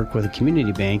wanted to work with a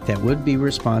community bank that would be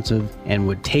responsive and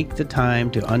would take the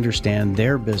time to understand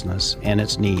their business and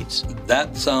its needs.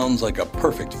 That sounds like a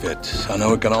perfect fit. I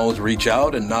know it can always reach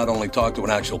out and not only talk to an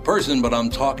actual person, but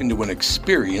I'm talking to an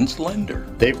experienced lender.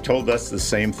 They've told us the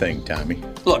same thing, Tommy.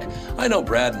 Look, I know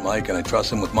Brad and Mike, and I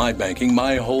trust them with my banking.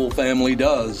 My whole family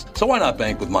does. So why not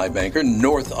bank with my banker,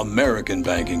 North American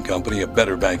Banking Company, a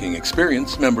better banking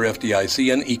experience, member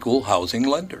FDIC, and equal housing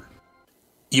lender.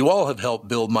 You all have helped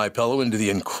build MyPillow into the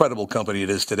incredible company it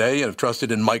is today and have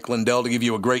trusted in Mike Lindell to give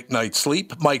you a great night's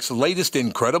sleep. Mike's latest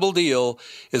incredible deal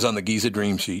is on the Giza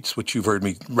Dream Sheets, which you've heard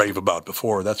me rave about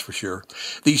before, that's for sure.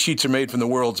 These sheets are made from the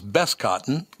world's best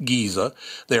cotton, Giza.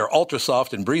 They are ultra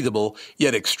soft and breathable,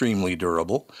 yet extremely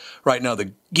durable. Right now,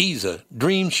 the Giza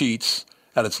Dream Sheets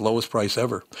at its lowest price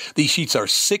ever. These sheets are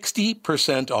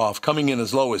 60% off, coming in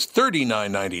as low as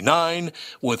 $39.99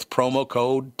 with promo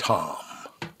code TOM.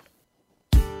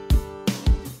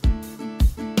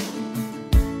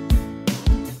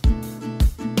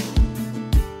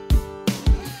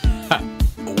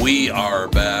 We are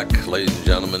back, ladies and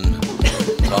gentlemen,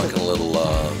 talking a little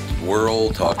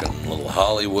world, talking a little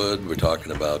Hollywood. We're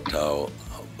talking about how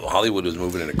Hollywood was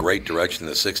moving in a great direction in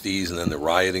the 60s, and then the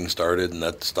rioting started, and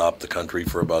that stopped the country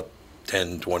for about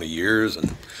 10, 20 years.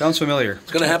 And sounds familiar.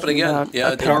 It's going to happen again.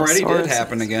 Yeah, it already did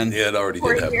happen again. Yeah, it already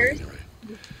did happen again.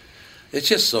 Right. It's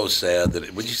just so sad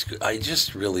that I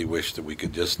just really wish that we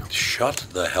could just shut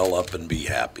the hell up and be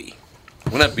happy.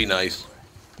 Wouldn't that be nice?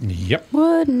 Yep.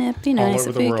 Wouldn't it be nice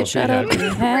if we world, could shut up and be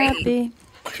happy?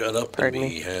 Shut up and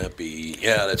be happy.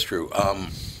 Yeah, that's true.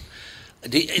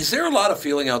 Is there a lot of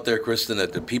feeling out there, Kristen,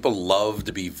 that people love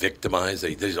to be victimized?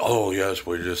 They say, oh, yes,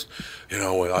 we're just,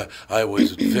 I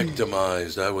was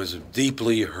victimized. I was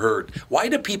deeply hurt. Why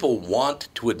do people want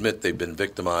to admit they've been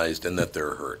victimized and that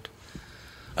they're hurt?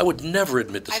 I would never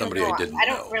admit to somebody I didn't know. I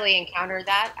don't really encounter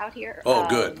that out here. Oh,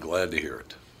 good. Glad to hear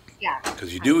it. Yeah.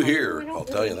 Because you do hear, I'll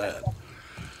tell you that.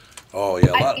 Oh,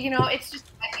 yeah. It's just,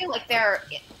 I feel like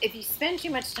if you spend too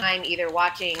much time either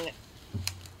watching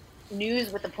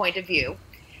news with a point of view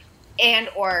and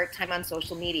or time on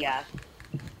social media,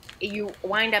 you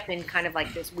wind up in kind of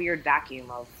like this weird vacuum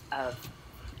of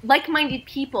like-minded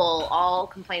people all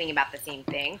complaining about the same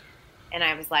thing. And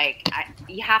I was like,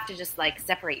 you have to just like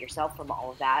separate yourself from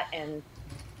all of that and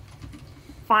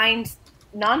find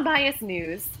non-biased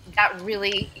news that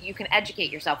really you can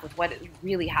educate yourself with what is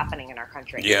really happening in our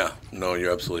country. Yeah, no,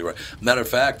 you're absolutely right. Matter of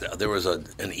fact, there was an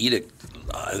edict,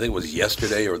 I think it was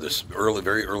yesterday or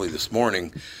very early this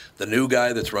morning. The new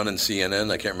guy that's running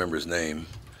CNN, I can't remember his name,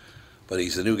 but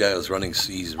he's the new guy that's running.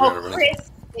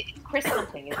 Chris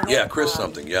something. Isn't it? Yeah, Chris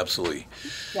something. Yeah, absolutely.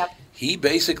 Yep. He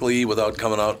basically, without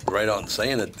coming out right out and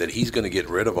saying it, that he's going to get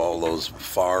rid of all those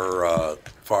far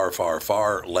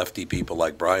lefty people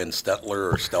like Brian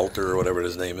Stelter or whatever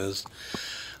his name is.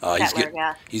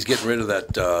 He's getting rid of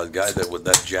that guy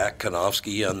that Jack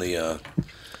Konofsky on the.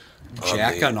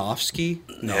 Jack Konofsky?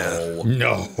 No. Yeah.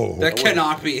 No. That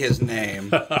cannot be his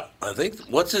name. I think,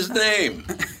 what's his name?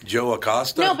 Joe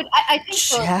Acosta? No, but I think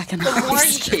Jack the more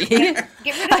you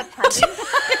get rid of the pundits.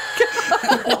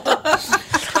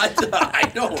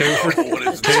 I don't know what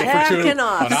his name Jack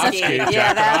Konofsky.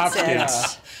 Yeah, that's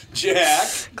it. Jack.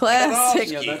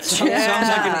 Classic. Yeah, that sounds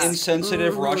like an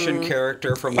insensitive Russian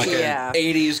character from like an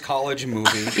 80s college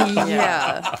movie.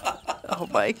 Yeah. Oh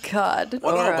my God.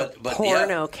 Well, or no, a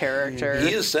porno character.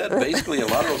 He has said basically a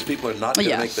lot of those people are not going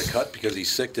to make the cut because he's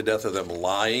sick to death of them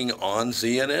lying on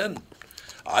CNN.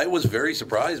 I was very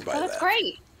surprised by that. That's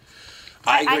great.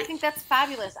 I think that's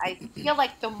fabulous. I feel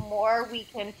like the more we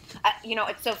can,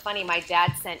 it's so funny. My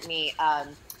dad sent me a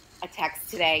text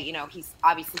today. He's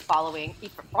obviously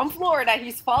from Florida.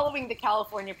 He's following the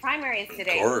California primaries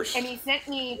today. Of course. And he sent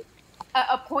me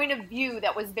a point of view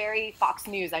that was very Fox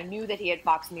News. I knew that he had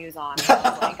Fox News on. I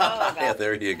was like, oh, God. Yeah,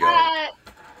 there you go.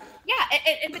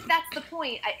 But that's the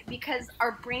point. Because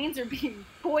our brains are being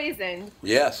poisoned.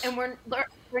 Yes. And we're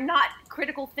not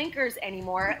critical thinkers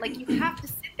anymore. Like, you have to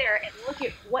sit there and look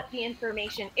at what the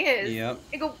information is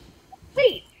and go,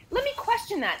 wait, let me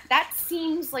question that. That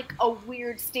seems like a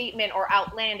weird statement or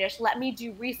outlandish. Let me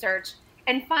do research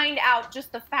and find out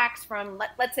just the facts from,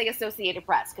 let's say, Associated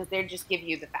Press, because they just give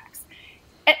you the facts.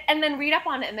 And then read up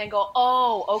on it and then go,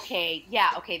 oh, okay,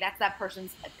 that's that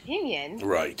person's opinion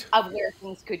of where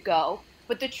things could go.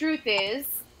 But the truth is,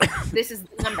 this is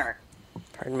the number.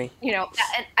 Pardon me. And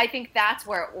I think that's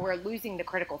where we're losing the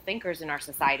critical thinkers in our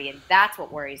society, and that's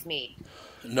what worries me.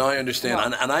 No, I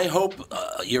understand. And I hope,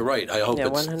 you're right, I hope that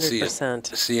 100%.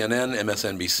 CNN,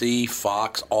 MSNBC,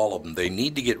 Fox, all of them, they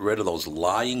need to get rid of those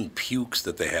lying pukes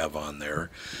that they have on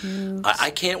there. I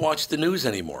can't watch the news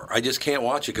anymore. I just can't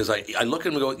watch it because I look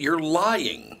at them and go, you're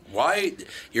lying. Why?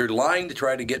 You're lying to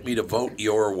try to get me to vote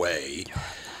your way.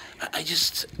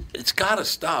 It's got to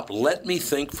stop. Let me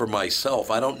think for myself.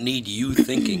 I don't need you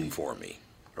thinking for me.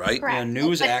 Right? Correct. Yeah,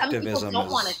 news but activism some people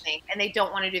don't want to think, and they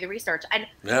don't want to do the research. And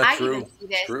true. Even see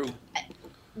this. True.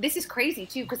 This is crazy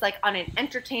too, because like on an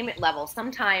entertainment level,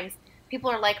 sometimes people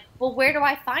are like, "Well, where do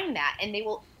I find that?" And they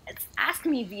will ask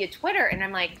me via Twitter, and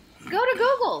I'm like, "Go to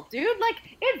Google, dude! Like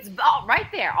it's right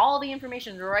there. All the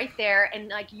information is right there, and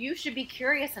like you should be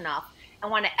curious enough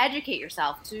and want to educate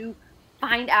yourself to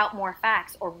find out more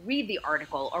facts or read the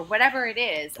article or whatever it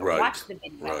is or watch the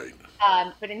video."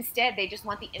 But instead, they just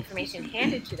want the information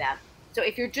handed to them. So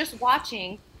if you're just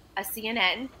watching a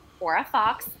CNN or a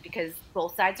Fox, because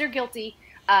both sides are guilty,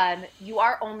 you're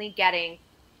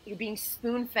being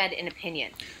spoon-fed an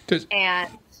opinion. And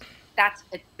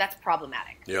that's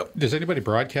problematic. Yep. Does anybody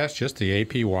broadcast just the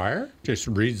AP wire? Just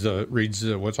reads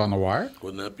what's on the wire?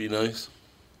 Wouldn't that be nice?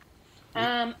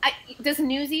 Does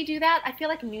Newsy do that? I feel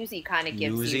like Newsy kind of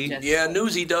gives you just... Yeah,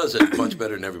 Newsy does it much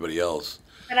better than everybody else.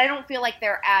 But I don't feel like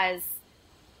they're as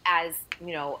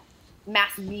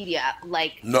mass media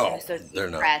like they're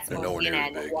not. Press they're or nowhere near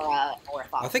CNN big. or a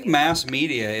Fox. I think mass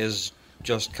media is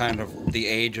just kind of the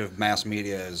age of mass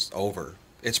media is over.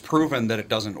 It's proven that it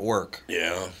doesn't work.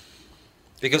 Yeah.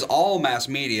 Because all mass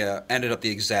media ended up the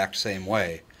exact same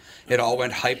way. It all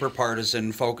went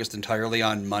hyper-partisan, focused entirely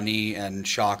on money and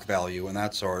shock value and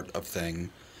that sort of thing.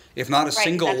 If not a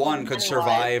single one could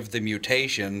survive the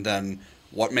mutation, then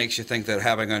what makes you think that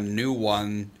having a new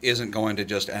one isn't going to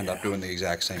just end up doing the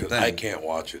exact same thing? I can't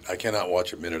watch it. I cannot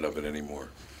watch a minute of it anymore.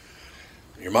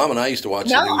 Your mom and I used to watch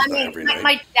the news every night.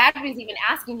 My dad was even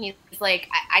asking. He's like,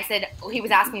 I said, he was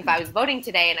asking if I was voting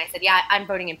today, and I said, yeah, I'm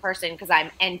voting in person because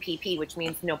I'm NPP, which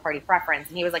means no party preference.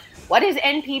 And he was like, what is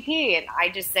NPP? And I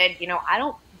just said, I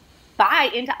don't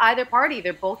buy into either party.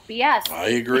 They're both BS. I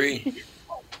agree.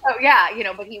 Oh yeah,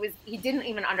 but he didn't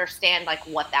even understand like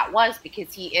what that was,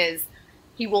 because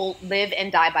he will live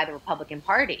and die by the Republican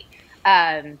Party.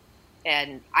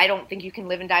 And I don't think you can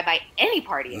live and die by any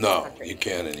party in this country. You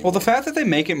can't anymore. Well, the fact that they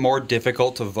make it more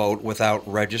difficult to vote without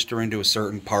registering to a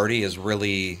certain party is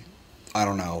really, I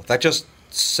don't know. That just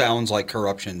sounds like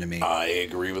corruption to me. I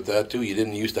agree with that too. You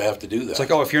didn't used to have to do that. It's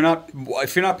like, if you're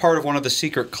not part of one of the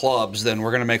secret clubs, then we're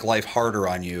going to make life harder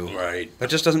on you. Right. That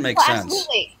just doesn't make sense.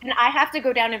 Absolutely. And I have to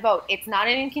go down and vote. It's not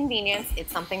an inconvenience.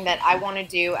 It's something that I want to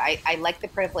do. I like the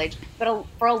privilege, but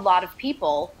for a lot of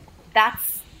people,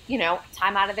 that's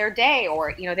time out of their day,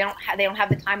 or they don't have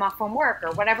the time off from work,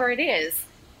 or whatever it is.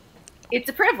 It's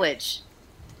a privilege.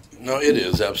 No, it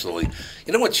is, absolutely.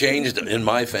 You know what changed in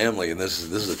my family, and this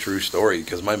is a true story,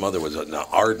 because my mother was an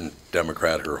ardent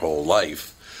Democrat her whole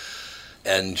life,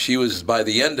 and she was, by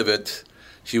the end of it,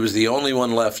 she was the only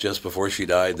one left just before she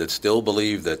died that still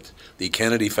believed that the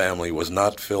Kennedy family was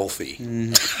not filthy.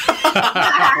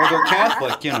 Well, they're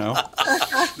Catholic,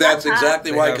 That's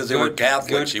exactly why, because they were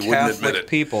Catholic. She wouldn't admit it.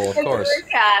 People, of course. They were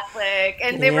Catholic,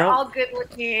 and they were all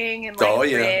good-looking and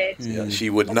rich. Yeah, she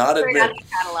would not admit.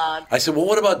 I said, well,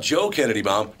 what about Joe Kennedy,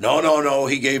 Mom? No.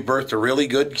 He gave birth to really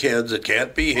good kids. It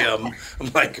can't be him.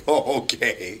 I'm like,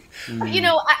 okay. But,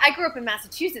 I grew up in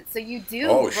Massachusetts, so you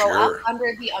do grow up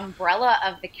under the umbrella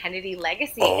of the Kennedy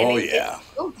legacy. Oh, and it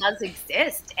still does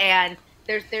exist. And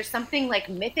there's something like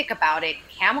mythic about it,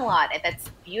 Camelot, that's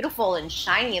beautiful and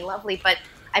shiny and lovely. But,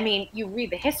 I mean, you read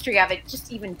the history of it,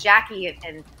 just even Jackie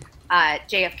and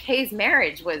JFK's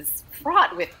marriage was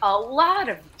fraught with a lot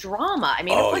of drama. I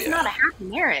mean, it was not a happy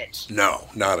marriage. No,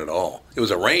 not at all. It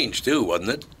was arranged, too, wasn't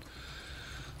it?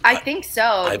 I think so.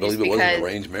 I believe it was an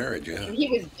arranged marriage, yeah. He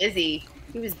was busy.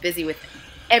 He was busy with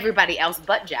everybody else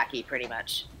but Jackie, pretty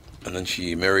much. And then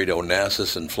she married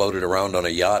Onassis and floated around on a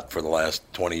yacht for the last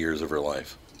 20 years of her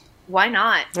life. Why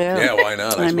not? Yeah, why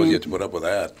not? I suppose you have to put up with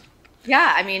that.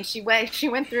 Yeah, I mean, she went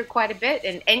through quite a bit,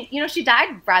 and she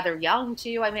died rather young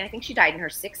too. I mean, I think she died in her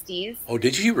 60s. Oh,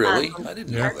 did she really? I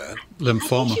didn't know that.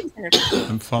 Lymphoma.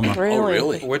 Lymphoma. Really? Oh,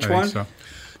 really? Which one? So.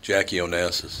 Jackie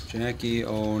Onassis. Jackie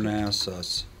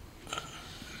Onassis.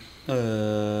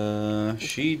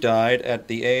 She died at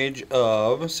the age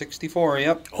of 64.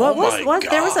 Yep.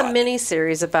 There was a mini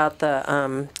series about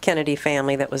the Kennedy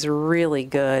family that was really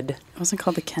good. Wasn't it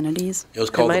called The Kennedys? It was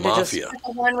called The Mafia.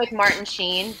 The one with Martin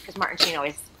Sheen, because Martin Sheen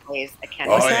always plays a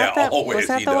Kennedy. Was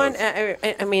that the one?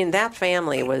 I mean, that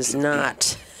family was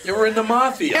not. They were in the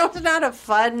Mafia. It was not a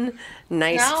fun,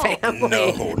 nice family.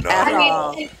 No, not at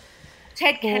all.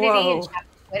 Ted Kennedy and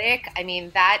Chappaquiddick. I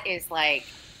mean, that is like.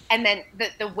 And then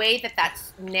the way that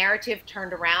narrative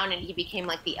turned around, and he became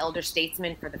like the elder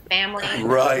statesman for the family.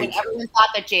 Right. When everyone thought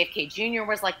that JFK Jr.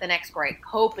 was like the next great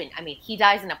hope, and I mean, he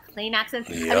dies in a plane accident.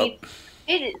 Yep. I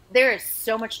mean, there is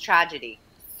so much tragedy.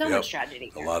 So much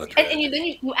tragedy. A lot of tragedy. And then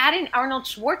you add in Arnold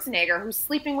Schwarzenegger, who's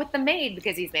sleeping with the maid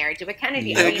because he's married to a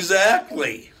Kennedy.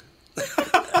 Exactly.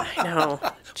 I know.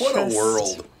 What a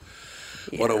world.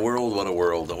 Yeah. What a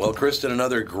world. Well, Kristen,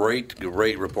 another great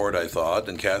report, I thought.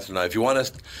 And Catherine and I, if you want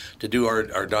us to do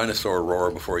our dinosaur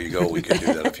roar before you go, we can do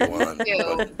that if you want.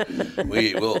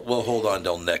 But we'll hold on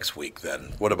till next week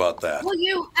then. What about that? Will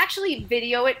you actually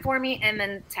video it for me and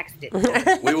then text it?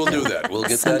 We will do that. We'll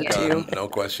get that done. No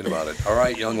question about it. All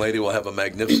right, young lady, we'll have a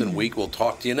magnificent week. We'll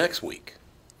talk to you next week.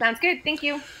 Sounds good. Thank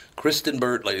you. Kristen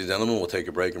Burt, ladies and gentlemen, we'll take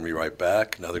a break and be right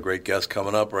back. Another great guest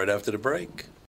coming up right after the break.